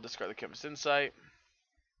resolve. I'll discard the Chemist Insight.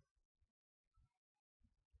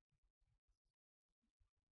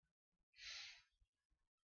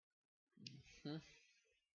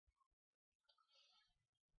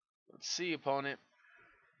 Let's see, opponent.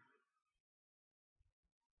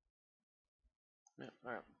 Yeah,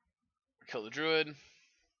 alright. Kill the druid.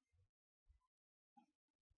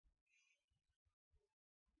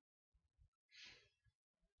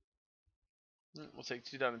 We'll take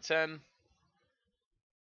 2 down to 10.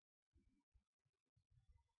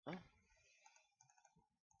 Oh.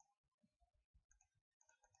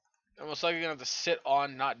 I'm most likely gonna have to sit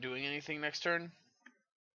on not doing anything next turn.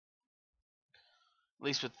 At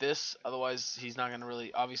least with this. Otherwise, he's not gonna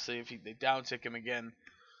really. Obviously, if they down tick him again,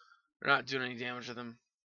 they're not doing any damage with him.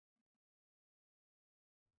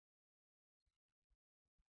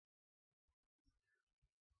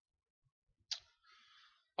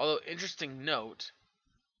 Although, interesting note,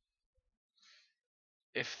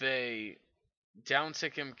 if they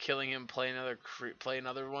downtick him, killing him, play another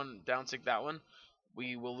one, downtick that one,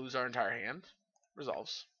 we will lose our entire hand.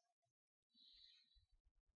 Resolves.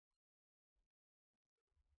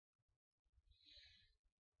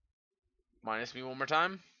 Minus me one more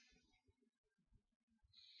time.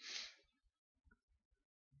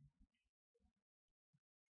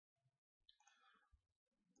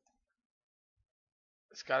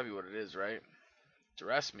 It's gotta be what it is, right?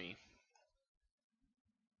 Duress me.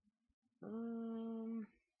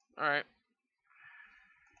 Alright.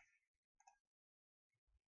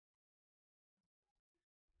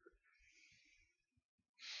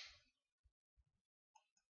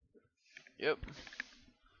 Yep.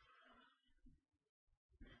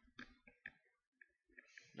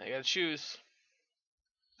 Now you gotta choose.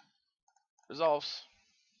 Resolves.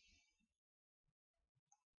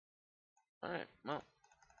 Alright, well.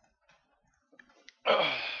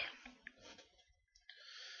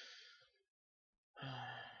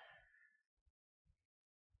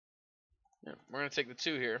 Yeah, we're gonna take the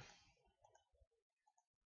 2 here.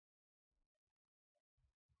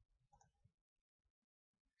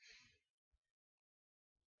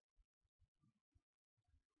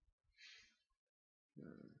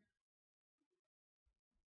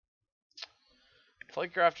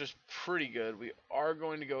 Flightcraft is pretty good. We are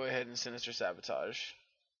going to go ahead and Sinister Sabotage.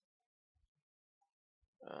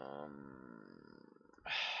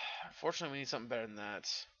 Unfortunately, we need something better than that.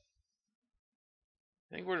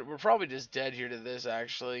 I think we're probably just dead here to this,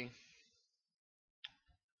 actually.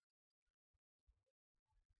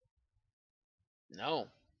 No.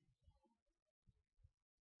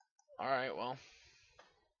 Alright, well.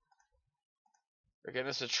 They're getting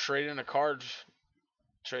us to trade in a card.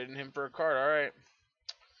 Trading him for a card, alright.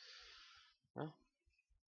 Well.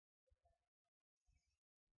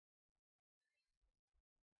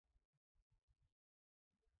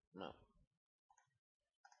 No.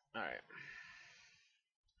 Alright.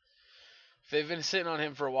 If they've been sitting on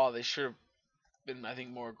him for a while, they should have been, I think,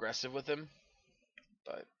 more aggressive with him.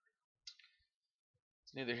 But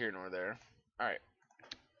it's neither here nor there. Alright.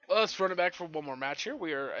 Well, let's run it back for one more match here.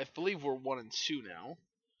 I believe we're 1-2 now.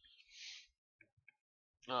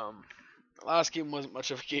 Last game wasn't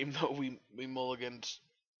much of a game though. We mulliganed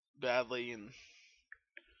badly, and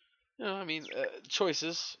I mean,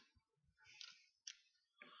 choices,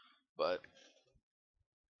 but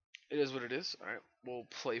it is what it is. All right, we'll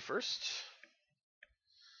play first.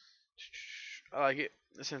 I like it.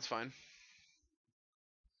 This hand's fine.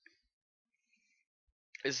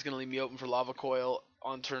 This is gonna leave me open for Lava Coil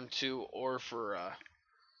on turn 2, or for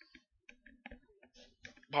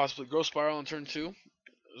possibly Growth Spiral on turn 2,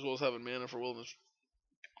 as well as having mana for Wilderness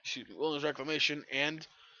Reclamation and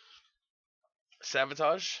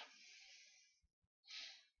Sabotage.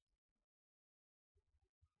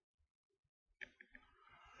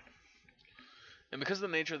 And because of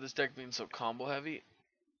the nature of this deck being so combo heavy,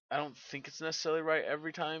 I don't think it's necessarily right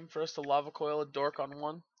every time for us to Lava Coil a Dork on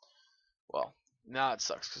one. Well, now it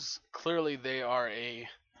sucks, because clearly they are a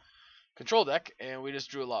control deck, and we just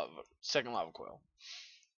drew a second Lava Coil.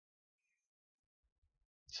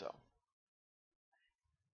 So,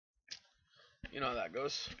 you know how that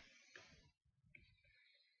goes.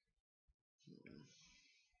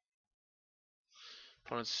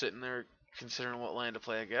 Opponent's sitting there considering what land to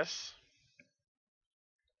play, I guess.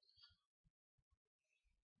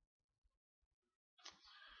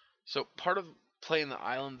 So, part of playing the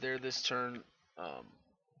island there this turn,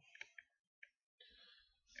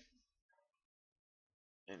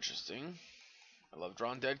 interesting. I love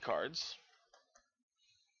drawing dead cards.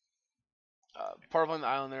 Part of playing the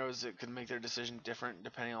island there was it could make their decision different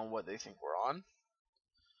depending on what they think we're on.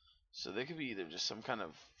 So they could be either just some kind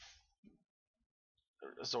of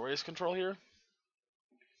Azorius control here.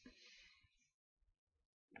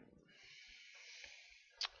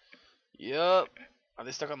 Yup. Are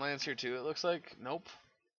they stuck on lands here too, it looks like? Nope.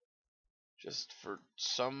 Just for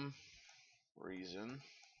some reason.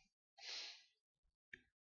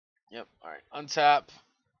 Yep. All right. Untap.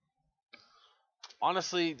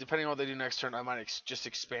 Honestly, depending on what they do next turn, I might just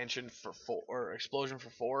expansion for 4 or explosion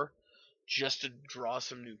for 4, just to draw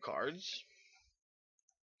some new cards.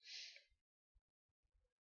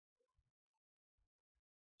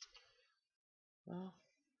 Well,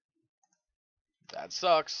 that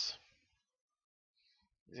sucks.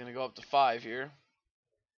 He's gonna go up to 5 here.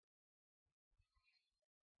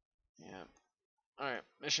 Yeah. All right.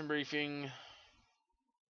 Mission briefing.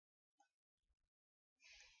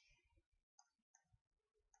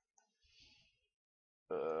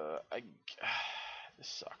 This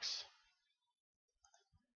sucks.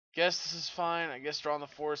 Guess this is fine. I guess drawing the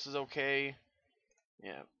forest is okay.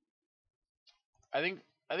 Yeah. I think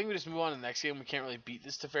we just move on to the next game. We can't really beat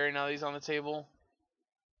this Teferi now that he's on the table.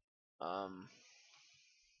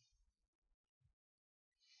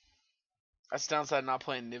 That's the downside of not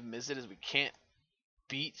playing Niv-Mizzet is we can't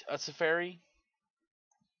beat a Teferi.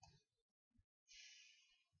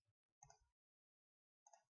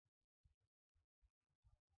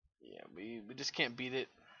 Yeah, we just can't beat it.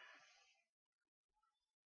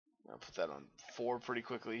 I'll put that on 4 pretty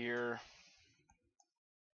quickly here.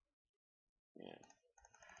 Yeah.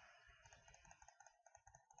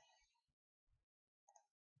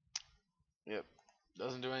 Yep.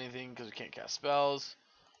 Doesn't do anything because we can't cast spells.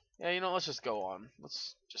 Yeah, you know, let's just go on.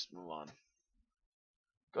 Let's just move on.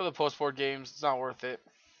 Go to the post-board games. It's not worth it.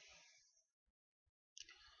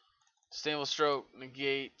 Sustainable Stroke,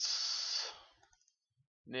 negates,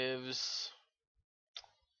 Nivs,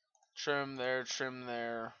 trim there,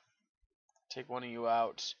 take one of you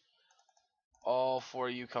out, all 4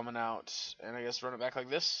 of you coming out, and I guess run it back like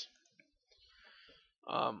this.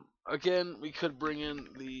 Again, we could bring in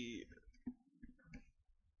the,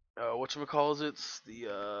 whatchamacallits,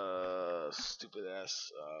 the, stupid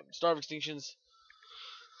ass, Star of Extinctions.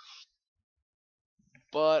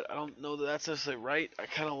 But I don't know that that's necessarily right. I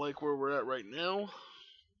kind of like where we're at right now.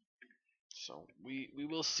 So we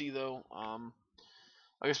will see though.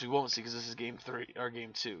 I guess we won't see because this is game 3 or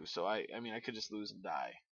game 2. So I mean I could just lose and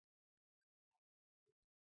die,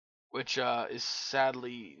 which is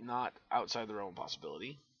sadly not outside the realm of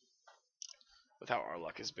possibility with how our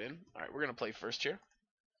luck has been. All right, we're gonna play first here.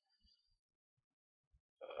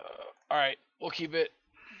 All right, we'll keep it.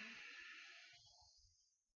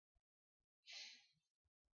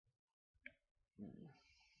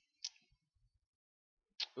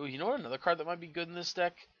 Ooh, you know what? Another card that might be good in this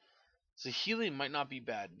deck. So healing might not be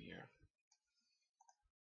bad in here.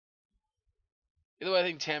 Either way, I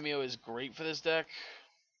think Tamiyo is great for this deck.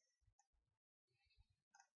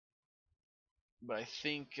 But I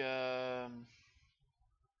think, are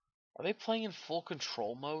they playing in full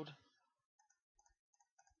control mode?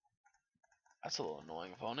 That's a little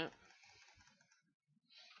annoying, opponent.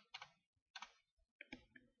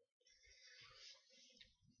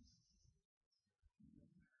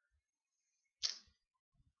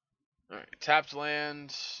 Alright, tapped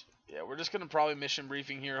land. Yeah, we're just going to probably mission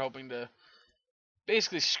briefing here, hoping to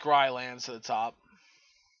basically scry lands to the top.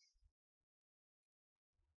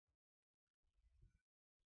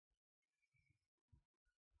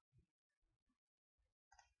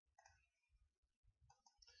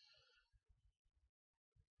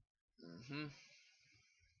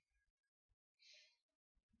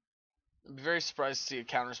 I'd be very surprised to see a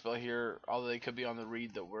counterspell here, although they could be on the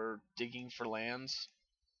read that we're digging for lands.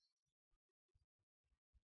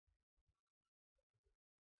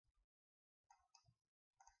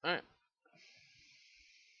 Alright.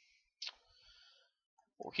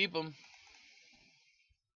 We'll keep them.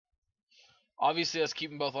 Obviously, us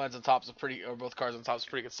keeping both lands on top is a pretty, or both cards on top is a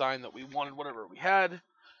pretty good sign that we wanted whatever we had,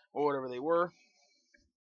 or whatever they were.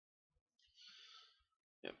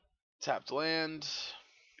 Yep. Tapped land.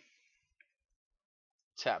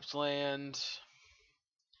 Tapped land.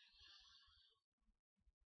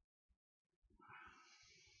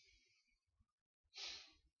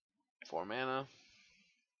 Four mana.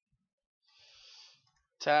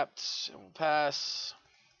 Tapped, and we'll pass.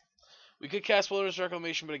 We could cast Wilderness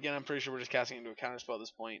Reclamation, but again, I'm pretty sure we're just casting into a counterspell at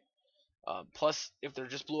this point. Plus, if they're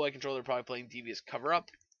just blue-eye control, they're probably playing Devious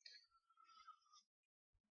Cover-Up,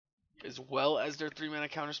 as well as their 3-mana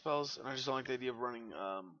counterspells, and I just don't like the idea of running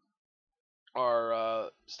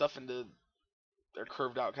our stuff into their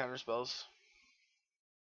curved-out counterspells.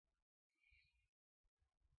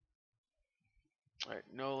 Alright,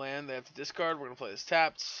 no land, they have to discard. We're going to play this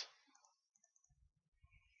tapped.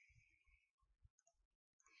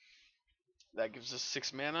 That gives us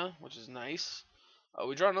 6 mana, which is nice.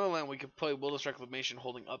 We draw another land. We could play Wilderness Reclamation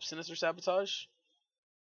holding up Sinister Sabotage.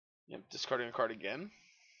 Yep, discarding a card again.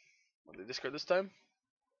 What did they discard this time?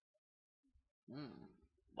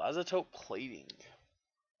 Lazatote Plating.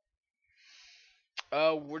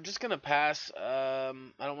 We're just gonna pass. I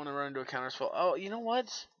don't want to run into a counterspell. Oh, you know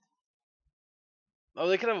what? Oh,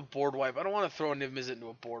 they could have a board wipe. I don't want to throw a Niv-Mizzet into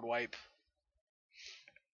a board wipe.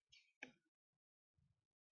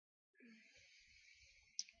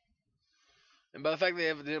 And by the fact they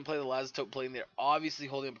didn't play the Lazatote Plating, they're obviously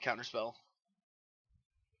holding up a counterspell.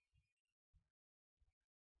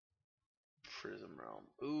 Prism Realm.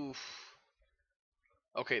 Oof.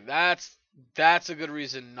 Okay, that's a good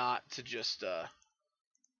reason not to just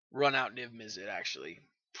run out Niv-Mizzet, actually.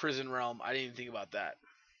 Prison Realm, I didn't even think about that.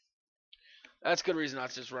 That's a good reason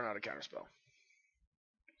not to just run out of counterspell.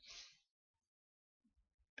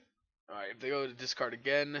 Alright, if they go to discard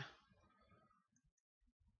again.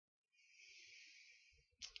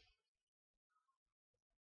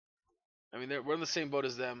 I mean, we're in the same boat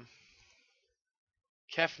as them.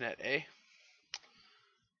 Kefnet, eh?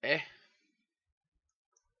 Eh?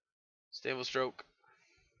 Stable Stroke.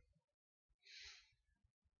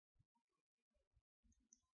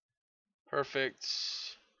 Perfect.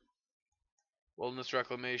 Wilderness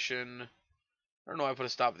Reclamation. I don't know why I put a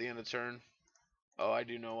stop at the end of the turn. Oh, I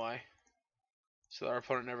do know why. So our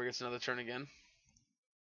opponent never gets another turn again.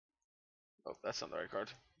 Oh, that's not the right card.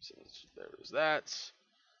 So there is that.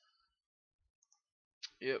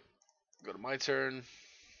 Yep. Go to my turn.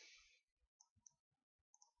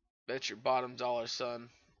 Bet your bottom dollar, son.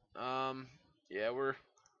 Yeah, we're...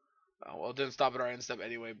 Oh, well, it didn't stop at our end step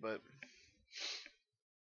anyway, but...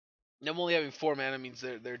 Them only having 4 mana means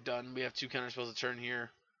they're done. We have 2 counterspells a turn here.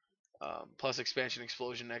 Plus Expansion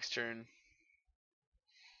Explosion next turn.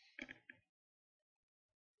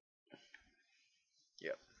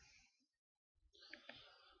 Yep.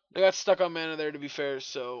 They got stuck on mana there, to be fair,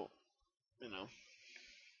 so... You know.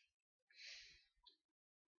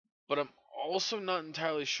 But I'm also not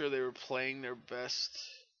entirely sure they were playing their best...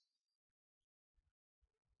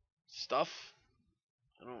 stuff.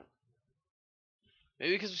 I don't...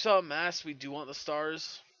 Maybe because we saw a mass, we do want the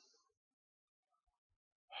stars.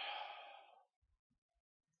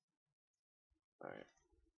 Alright.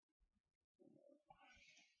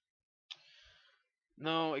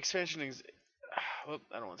 No, expansion is...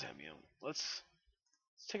 I don't want Tamiyo. Let's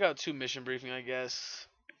take out 2 mission briefing, I guess.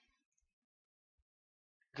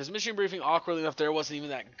 Because mission briefing, awkwardly enough, there wasn't even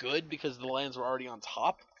that good because the lands were already on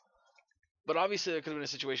top. But obviously, there could have been a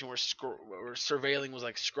situation where surveilling was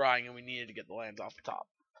like scrying and we needed to get the lands off the top.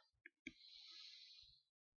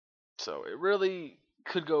 So it really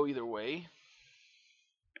could go either way.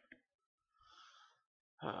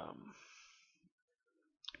 But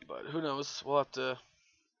who knows? We'll have to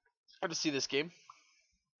see this game.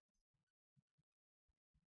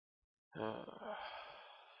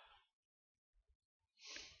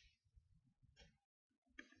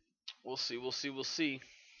 We'll see. We'll see. We'll see.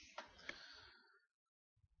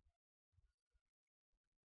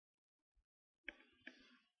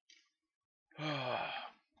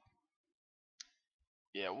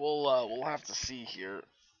 Yeah, we'll have to see here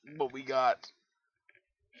what we got.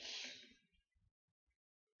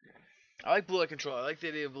 I like blue-white control. I like the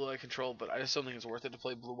idea of blue-white control, but I just don't think it's worth it to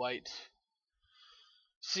play blue-white.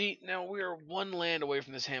 See, now we are 1 land away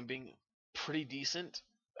from this hand being pretty decent.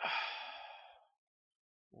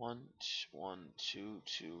 1, 2,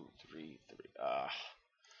 2, 3, 3. All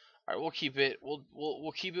right, we'll keep it.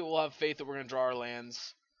 We'll keep it. We'll have faith that we're gonna draw our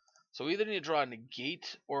lands. So we either need to draw a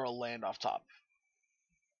negate or a land off top.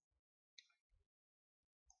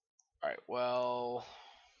 All right. Well,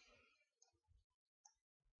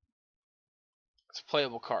 it's a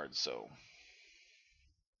playable card, so.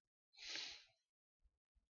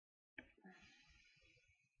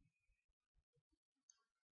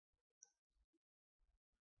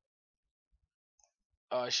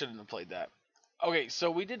 I shouldn't have played that. Okay, so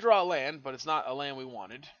we did draw a land, but it's not a land we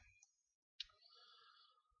wanted.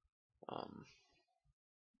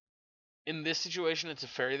 In this situation, it's a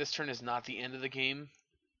fairy. This turn is not the end of the game.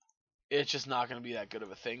 It's just not going to be that good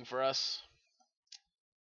of a thing for us.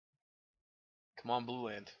 Come on, blue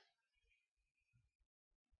land.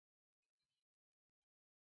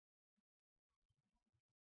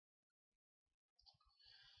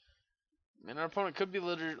 I mean, our opponent could be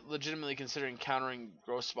legitimately considering countering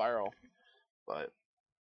Growth Spiral, but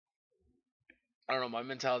I don't know. My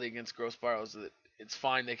mentality against Growth Spiral is that it's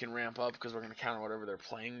fine. They can ramp up because we're going to counter whatever they're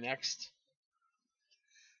playing next.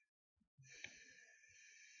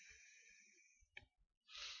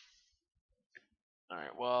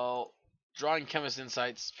 Alright, well, drawing Chemist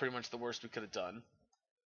Insight's pretty much the worst we could have done.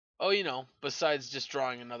 Oh, you know, besides just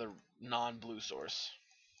drawing another non-blue source.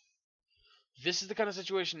 This is the kind of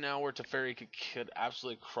situation now where Teferi could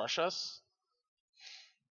absolutely crush us.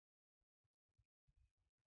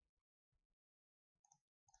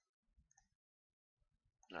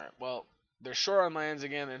 Alright, well, they're short on lands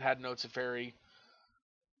again and had no Teferi.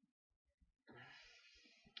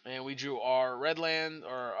 And we drew our red land,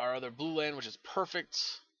 or our other blue land, which is perfect.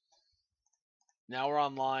 Now we're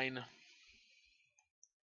online.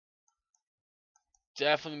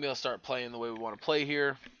 Definitely be able to start playing the way we want to play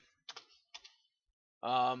here.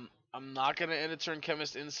 I'm not going to end a turn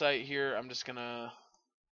Chemist Insight here. I'm just going to...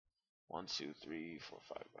 1, 2, 3, 4,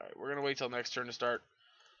 5. Alright, we're going to wait till next turn to start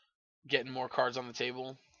getting more cards on the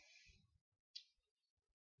table.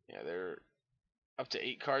 Yeah, they're up to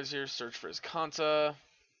 8 cards here. Search for his Kanta.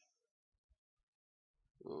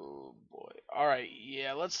 Oh boy. Alright,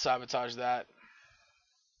 yeah, let's sabotage that.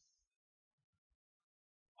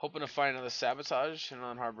 Hoping to find another sabotage.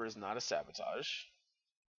 Inland Harbor is not a sabotage.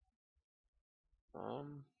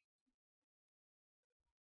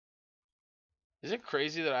 Is it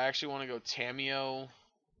crazy that I actually want to go Tamiyo,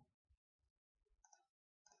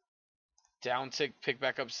 down tick, pick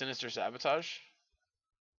back up Sinister Sabotage?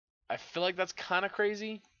 I feel like that's kind of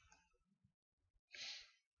crazy.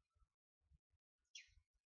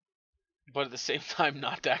 But at the same time,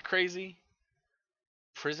 not that crazy.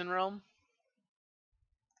 Prison Realm?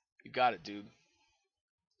 You got it, dude.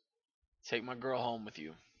 Take my girl home with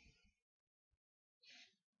you.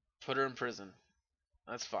 Put her in prison.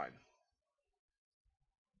 That's fine.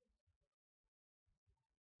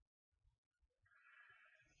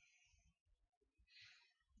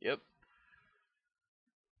 Yep.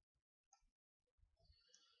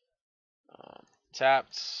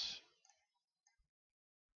 Tapped.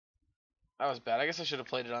 That was bad. I guess I should have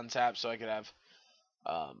played it untapped so I could have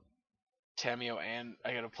Tamiyo, and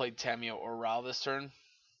I could have played Tamiyo or Ral this turn.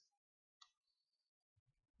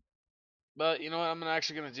 But you know what I'm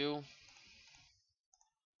actually going to do?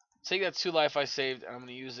 Take that 2 life I saved, and I'm going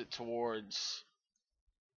to use it towards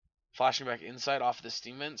flashing back Insight off of the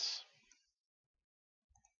Steam Vents.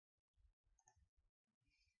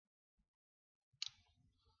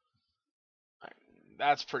 Right,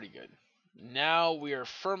 that's pretty good. Now we are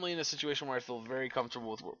firmly in a situation where I feel very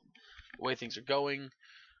comfortable with the way things are going.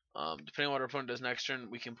 Depending on what our opponent does next turn,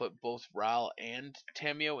 we can put both Ral and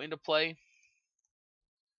Tamiyo into play.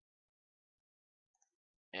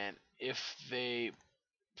 And if they...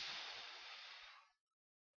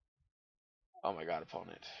 Oh my god,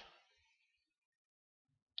 opponent.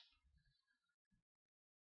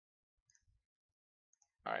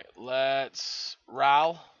 Alright, let's...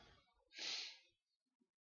 Ral.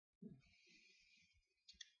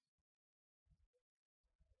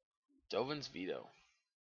 Dovin's Veto.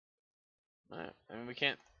 Alright, I mean, we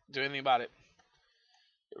can't do anything about it.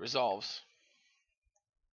 It resolves.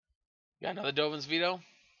 Got another Dovin's Veto?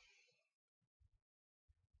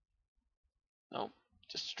 Nope.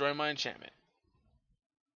 Just destroy my enchantment.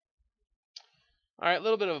 Alright, a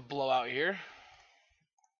little bit of a blowout here.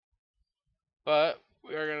 But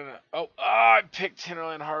we are going to... Oh, I picked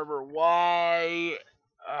Tinderland Harbor. Why?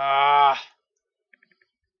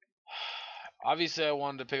 Obviously, I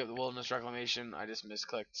wanted to pick up the Wilderness Reclamation. I just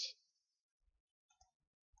misclicked.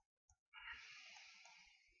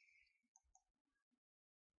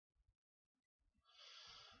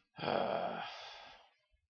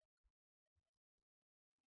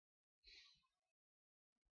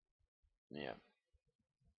 Yeah.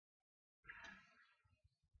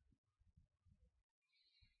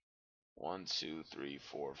 One, two, three,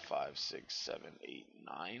 four, five, six, 7, 8,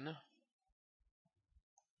 9.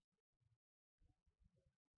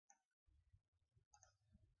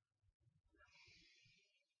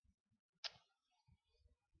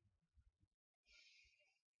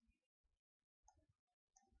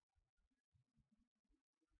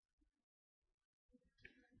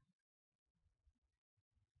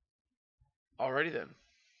 Alrighty then.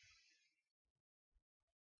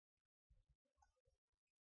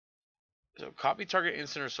 So copy target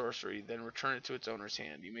instant or sorcery, then return it to its owner's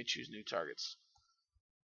hand. You may choose new targets.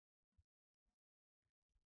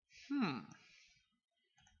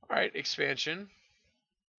 Alright, expansion.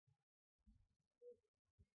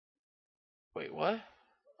 Wait, what?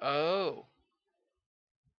 Oh.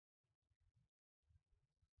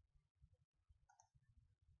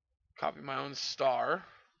 Copy my own star.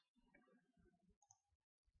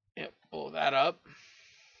 Yep, pull that up.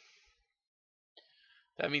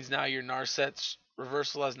 That means now your Narset's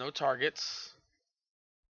reversal has no targets.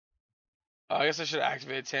 I guess I should have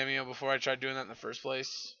activated Tamiyo before I tried doing that in the first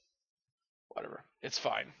place. Whatever. It's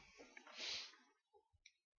fine.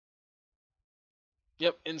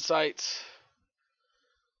 Yep, Insight.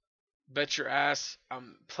 Bet your ass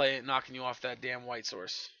I'm knocking you off that damn white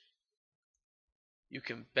source. You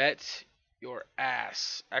can bet your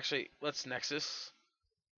ass. Actually, let's Nexus.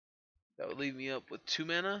 That would leave me up with 2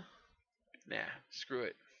 mana. Nah, screw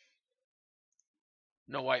it.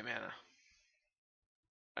 No white mana.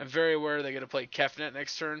 I'm very aware they're going to play Kefnet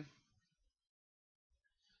next turn.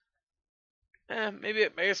 Maybe,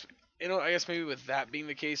 I guess, I guess maybe with that being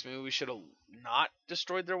the case, maybe we should have not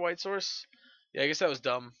destroyed their white source. Yeah, I guess that was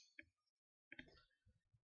dumb.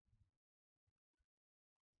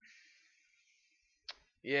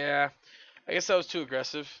 Yeah, I guess that was too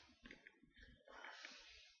aggressive.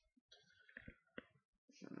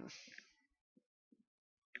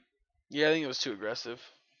 Yeah, I think it was too aggressive.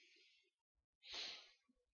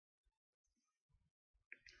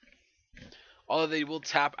 Although they will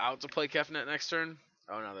tap out to play Kefnet next turn.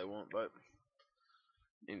 Oh, no, they won't, but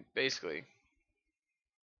I mean, basically.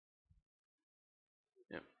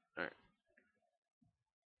 Yep, alright.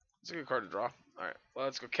 It's a good card to draw. Alright, well,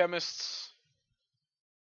 let's go Chemists.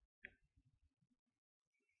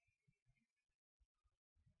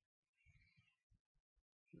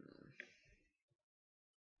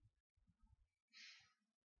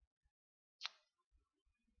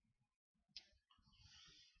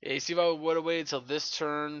 Yeah, you see if I would have waited until this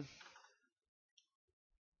turn.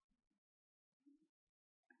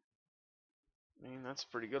 I mean, that's a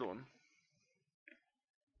pretty good one.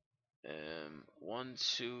 1,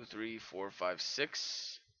 2, 3, 4, 5,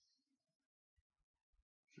 6.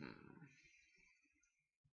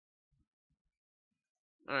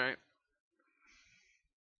 Alright.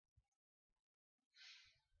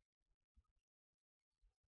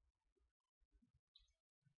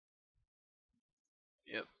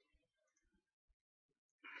 Yep.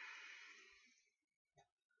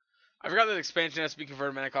 I forgot that expansion has to be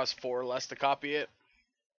converted mana cost 4 less to copy it.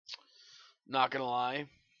 Not gonna lie.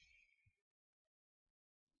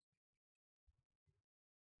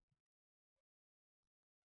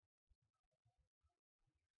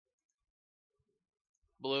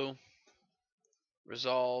 Blue.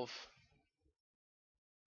 Resolve.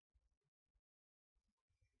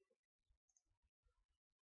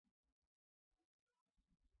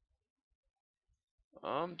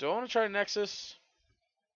 Do I want to try Nexus?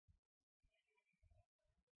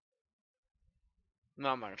 No,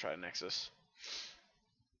 I'm not gonna try Nexus.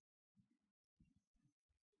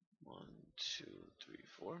 1, 2, 3,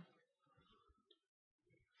 4.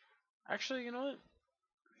 Actually, you know what?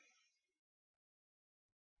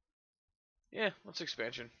 Yeah, let's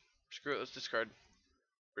expansion. Screw it, let's discard.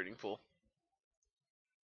 Breeding pool.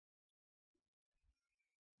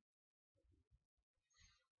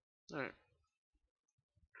 Alright.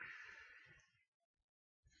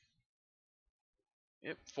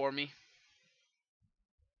 Yep, for me.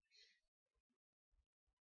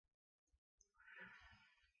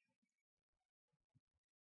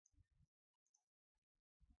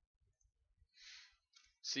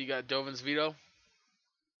 So you got Dovin's Veto.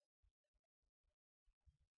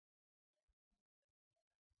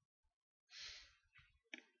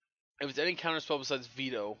 If it's any counterspell besides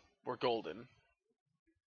Veto, we're golden.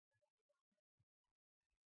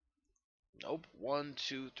 Nope. 1,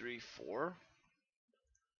 2, 3, 4.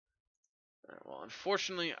 Alright, well,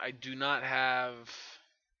 unfortunately, I do not have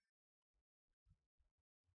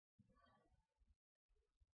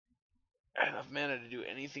enough mana to do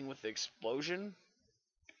anything with the explosion.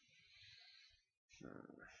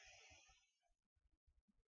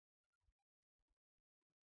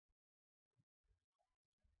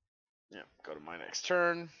 Yeah, go to my next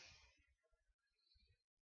turn.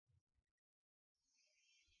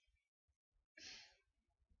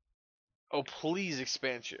 Oh, please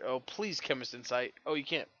expansion. Oh, please Chemist Insight. Oh, you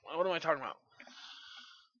can't. What am I talking about?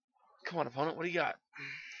 Come on, opponent. What do you got?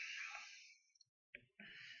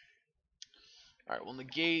 Alright, well,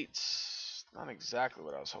 negate. Not exactly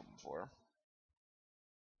what I was hoping for.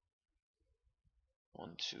 1,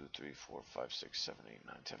 2, 3, 4, 5, 6, 7, 8,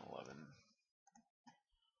 9, 10, 11.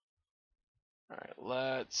 Alright,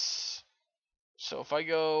 let's. So if I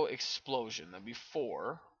go explosion, that'd be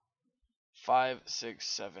 4, 5, 6,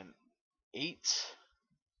 7, 8.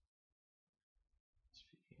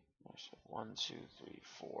 1, 2, 3,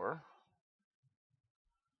 4.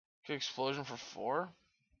 Okay, explosion for 4.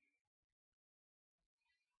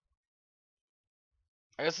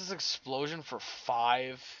 I guess it's explosion for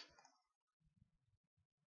 5.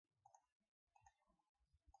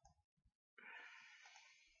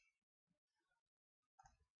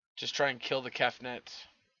 Just try and kill the Kefnet.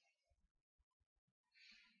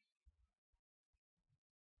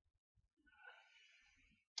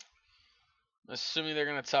 Assuming they're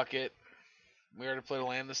gonna tuck it. We already played a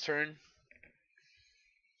land this turn.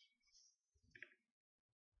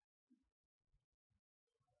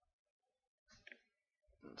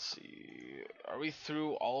 Let's see. Are we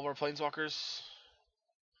through all of our planeswalkers?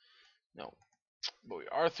 No. But we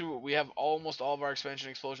are through. We have almost all of our expansion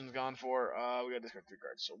explosions gone for. We got to discard 3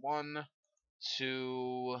 cards. So 1,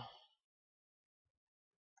 2,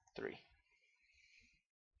 3.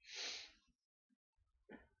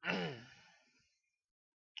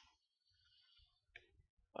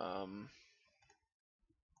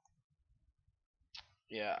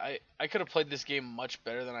 Yeah, I could have played this game much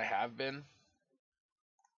better than I have been,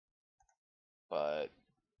 but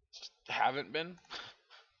just haven't been.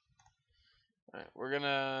 All right, we're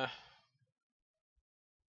gonna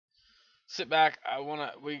sit back.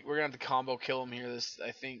 We're gonna have to combo kill him here.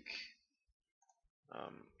 I think. I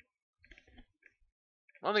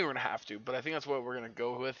don't think we're gonna have to, but I think that's what we're gonna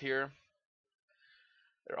go with here.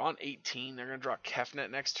 They're on 18. They're gonna draw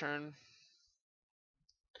Kefnet next turn.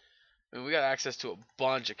 I mean, we got access to a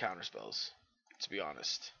bunch of counter spells, to be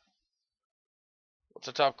honest. What's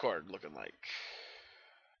our top card looking like?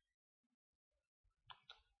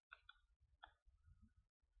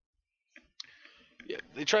 Yeah,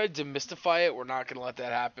 they tried to demystify it. We're not going to let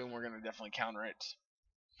that happen. We're going to definitely counter it.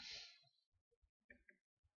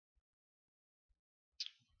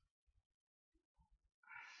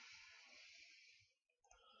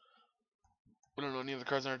 We don't know any of the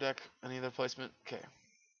cards in our deck. Any other placement? Okay.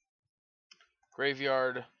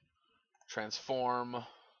 Graveyard. Transform.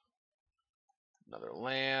 Another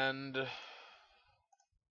land.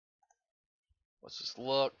 Let's just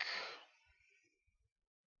look.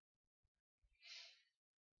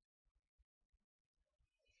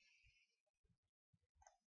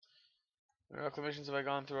 How many reclamations have I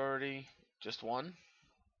gone through already? Just one.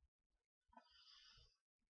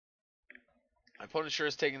 My opponent sure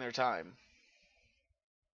is taking their time.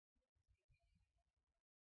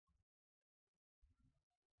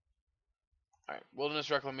 Alright, Wilderness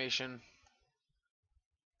Reclamation.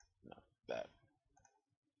 No, that.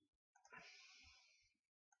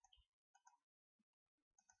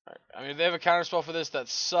 Alright, I mean, if they have a counterspell for this, that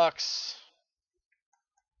sucks.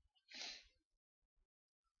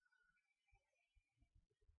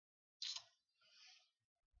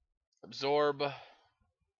 Absorb.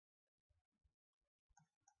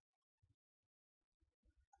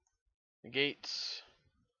 Negate.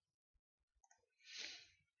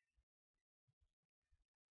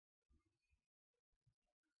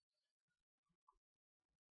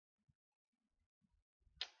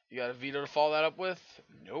 You got a veto to follow that up with?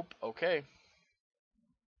 Nope. Okay.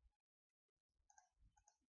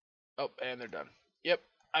 Oh, and they're done. Yep.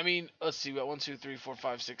 I mean, let's see. We got 1, 2, 3, 4,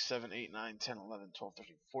 5, 6, 7, 8, 9, 10, 11, 12,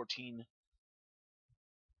 13, 14.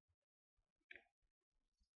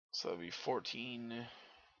 So that'll be 14.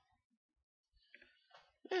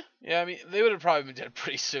 Yeah, I mean, they would have probably been dead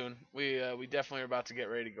pretty soon. We definitely are about to get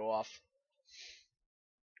ready to go off.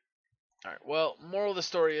 All right. Well, moral of the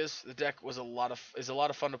story is the deck was a lot of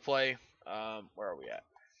fun to play. Where are we at?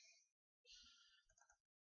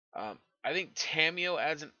 I think Tamiyo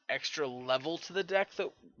adds an extra level to the deck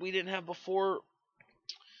that we didn't have before.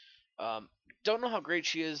 Don't know how great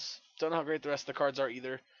she is. Don't know how great the rest of the cards are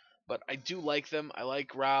either. But I do like them. I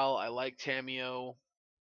like Ral. I like Tamiyo.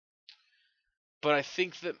 But I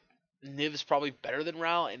think that Niv's probably better than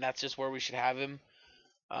Ral, and that's just where we should have him.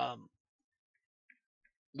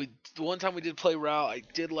 The one time we did play Ral, I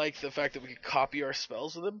did like the fact that we could copy our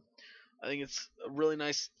spells with him. I think it's a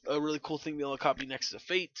really cool thing to be able to copy Nexus of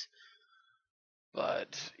Fate.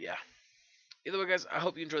 But yeah. Either way, guys, I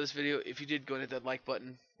hope you enjoyed this video. If you did, go and hit that like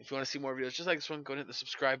button. If you want to see more videos just like this one, go and hit the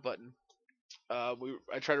subscribe button. I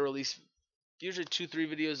try to release usually 2-3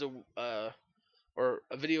 videos or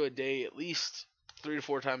a video a day, at least 3 to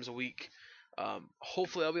 4 times a week.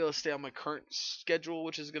 Hopefully I'll be able to stay on my current schedule,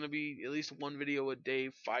 which is going to be at least 1 video a day,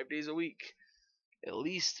 5 days a week, at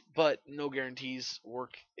least. But no guarantees.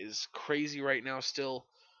 Work is crazy right now still.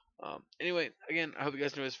 Anyway, again, I hope you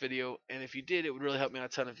guys enjoyed this video, and if you did, it would really help me out a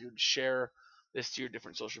ton if you would share this to your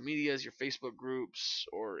different social medias, your Facebook groups,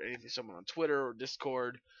 or anything, someone on Twitter or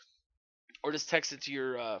Discord, or just text it to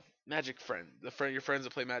your Magic friend, your friends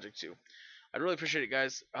that play Magic too. I'd really appreciate it,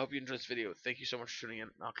 guys. I hope you enjoyed this video. Thank you so much for tuning in.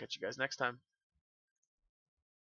 I'll catch you guys next time.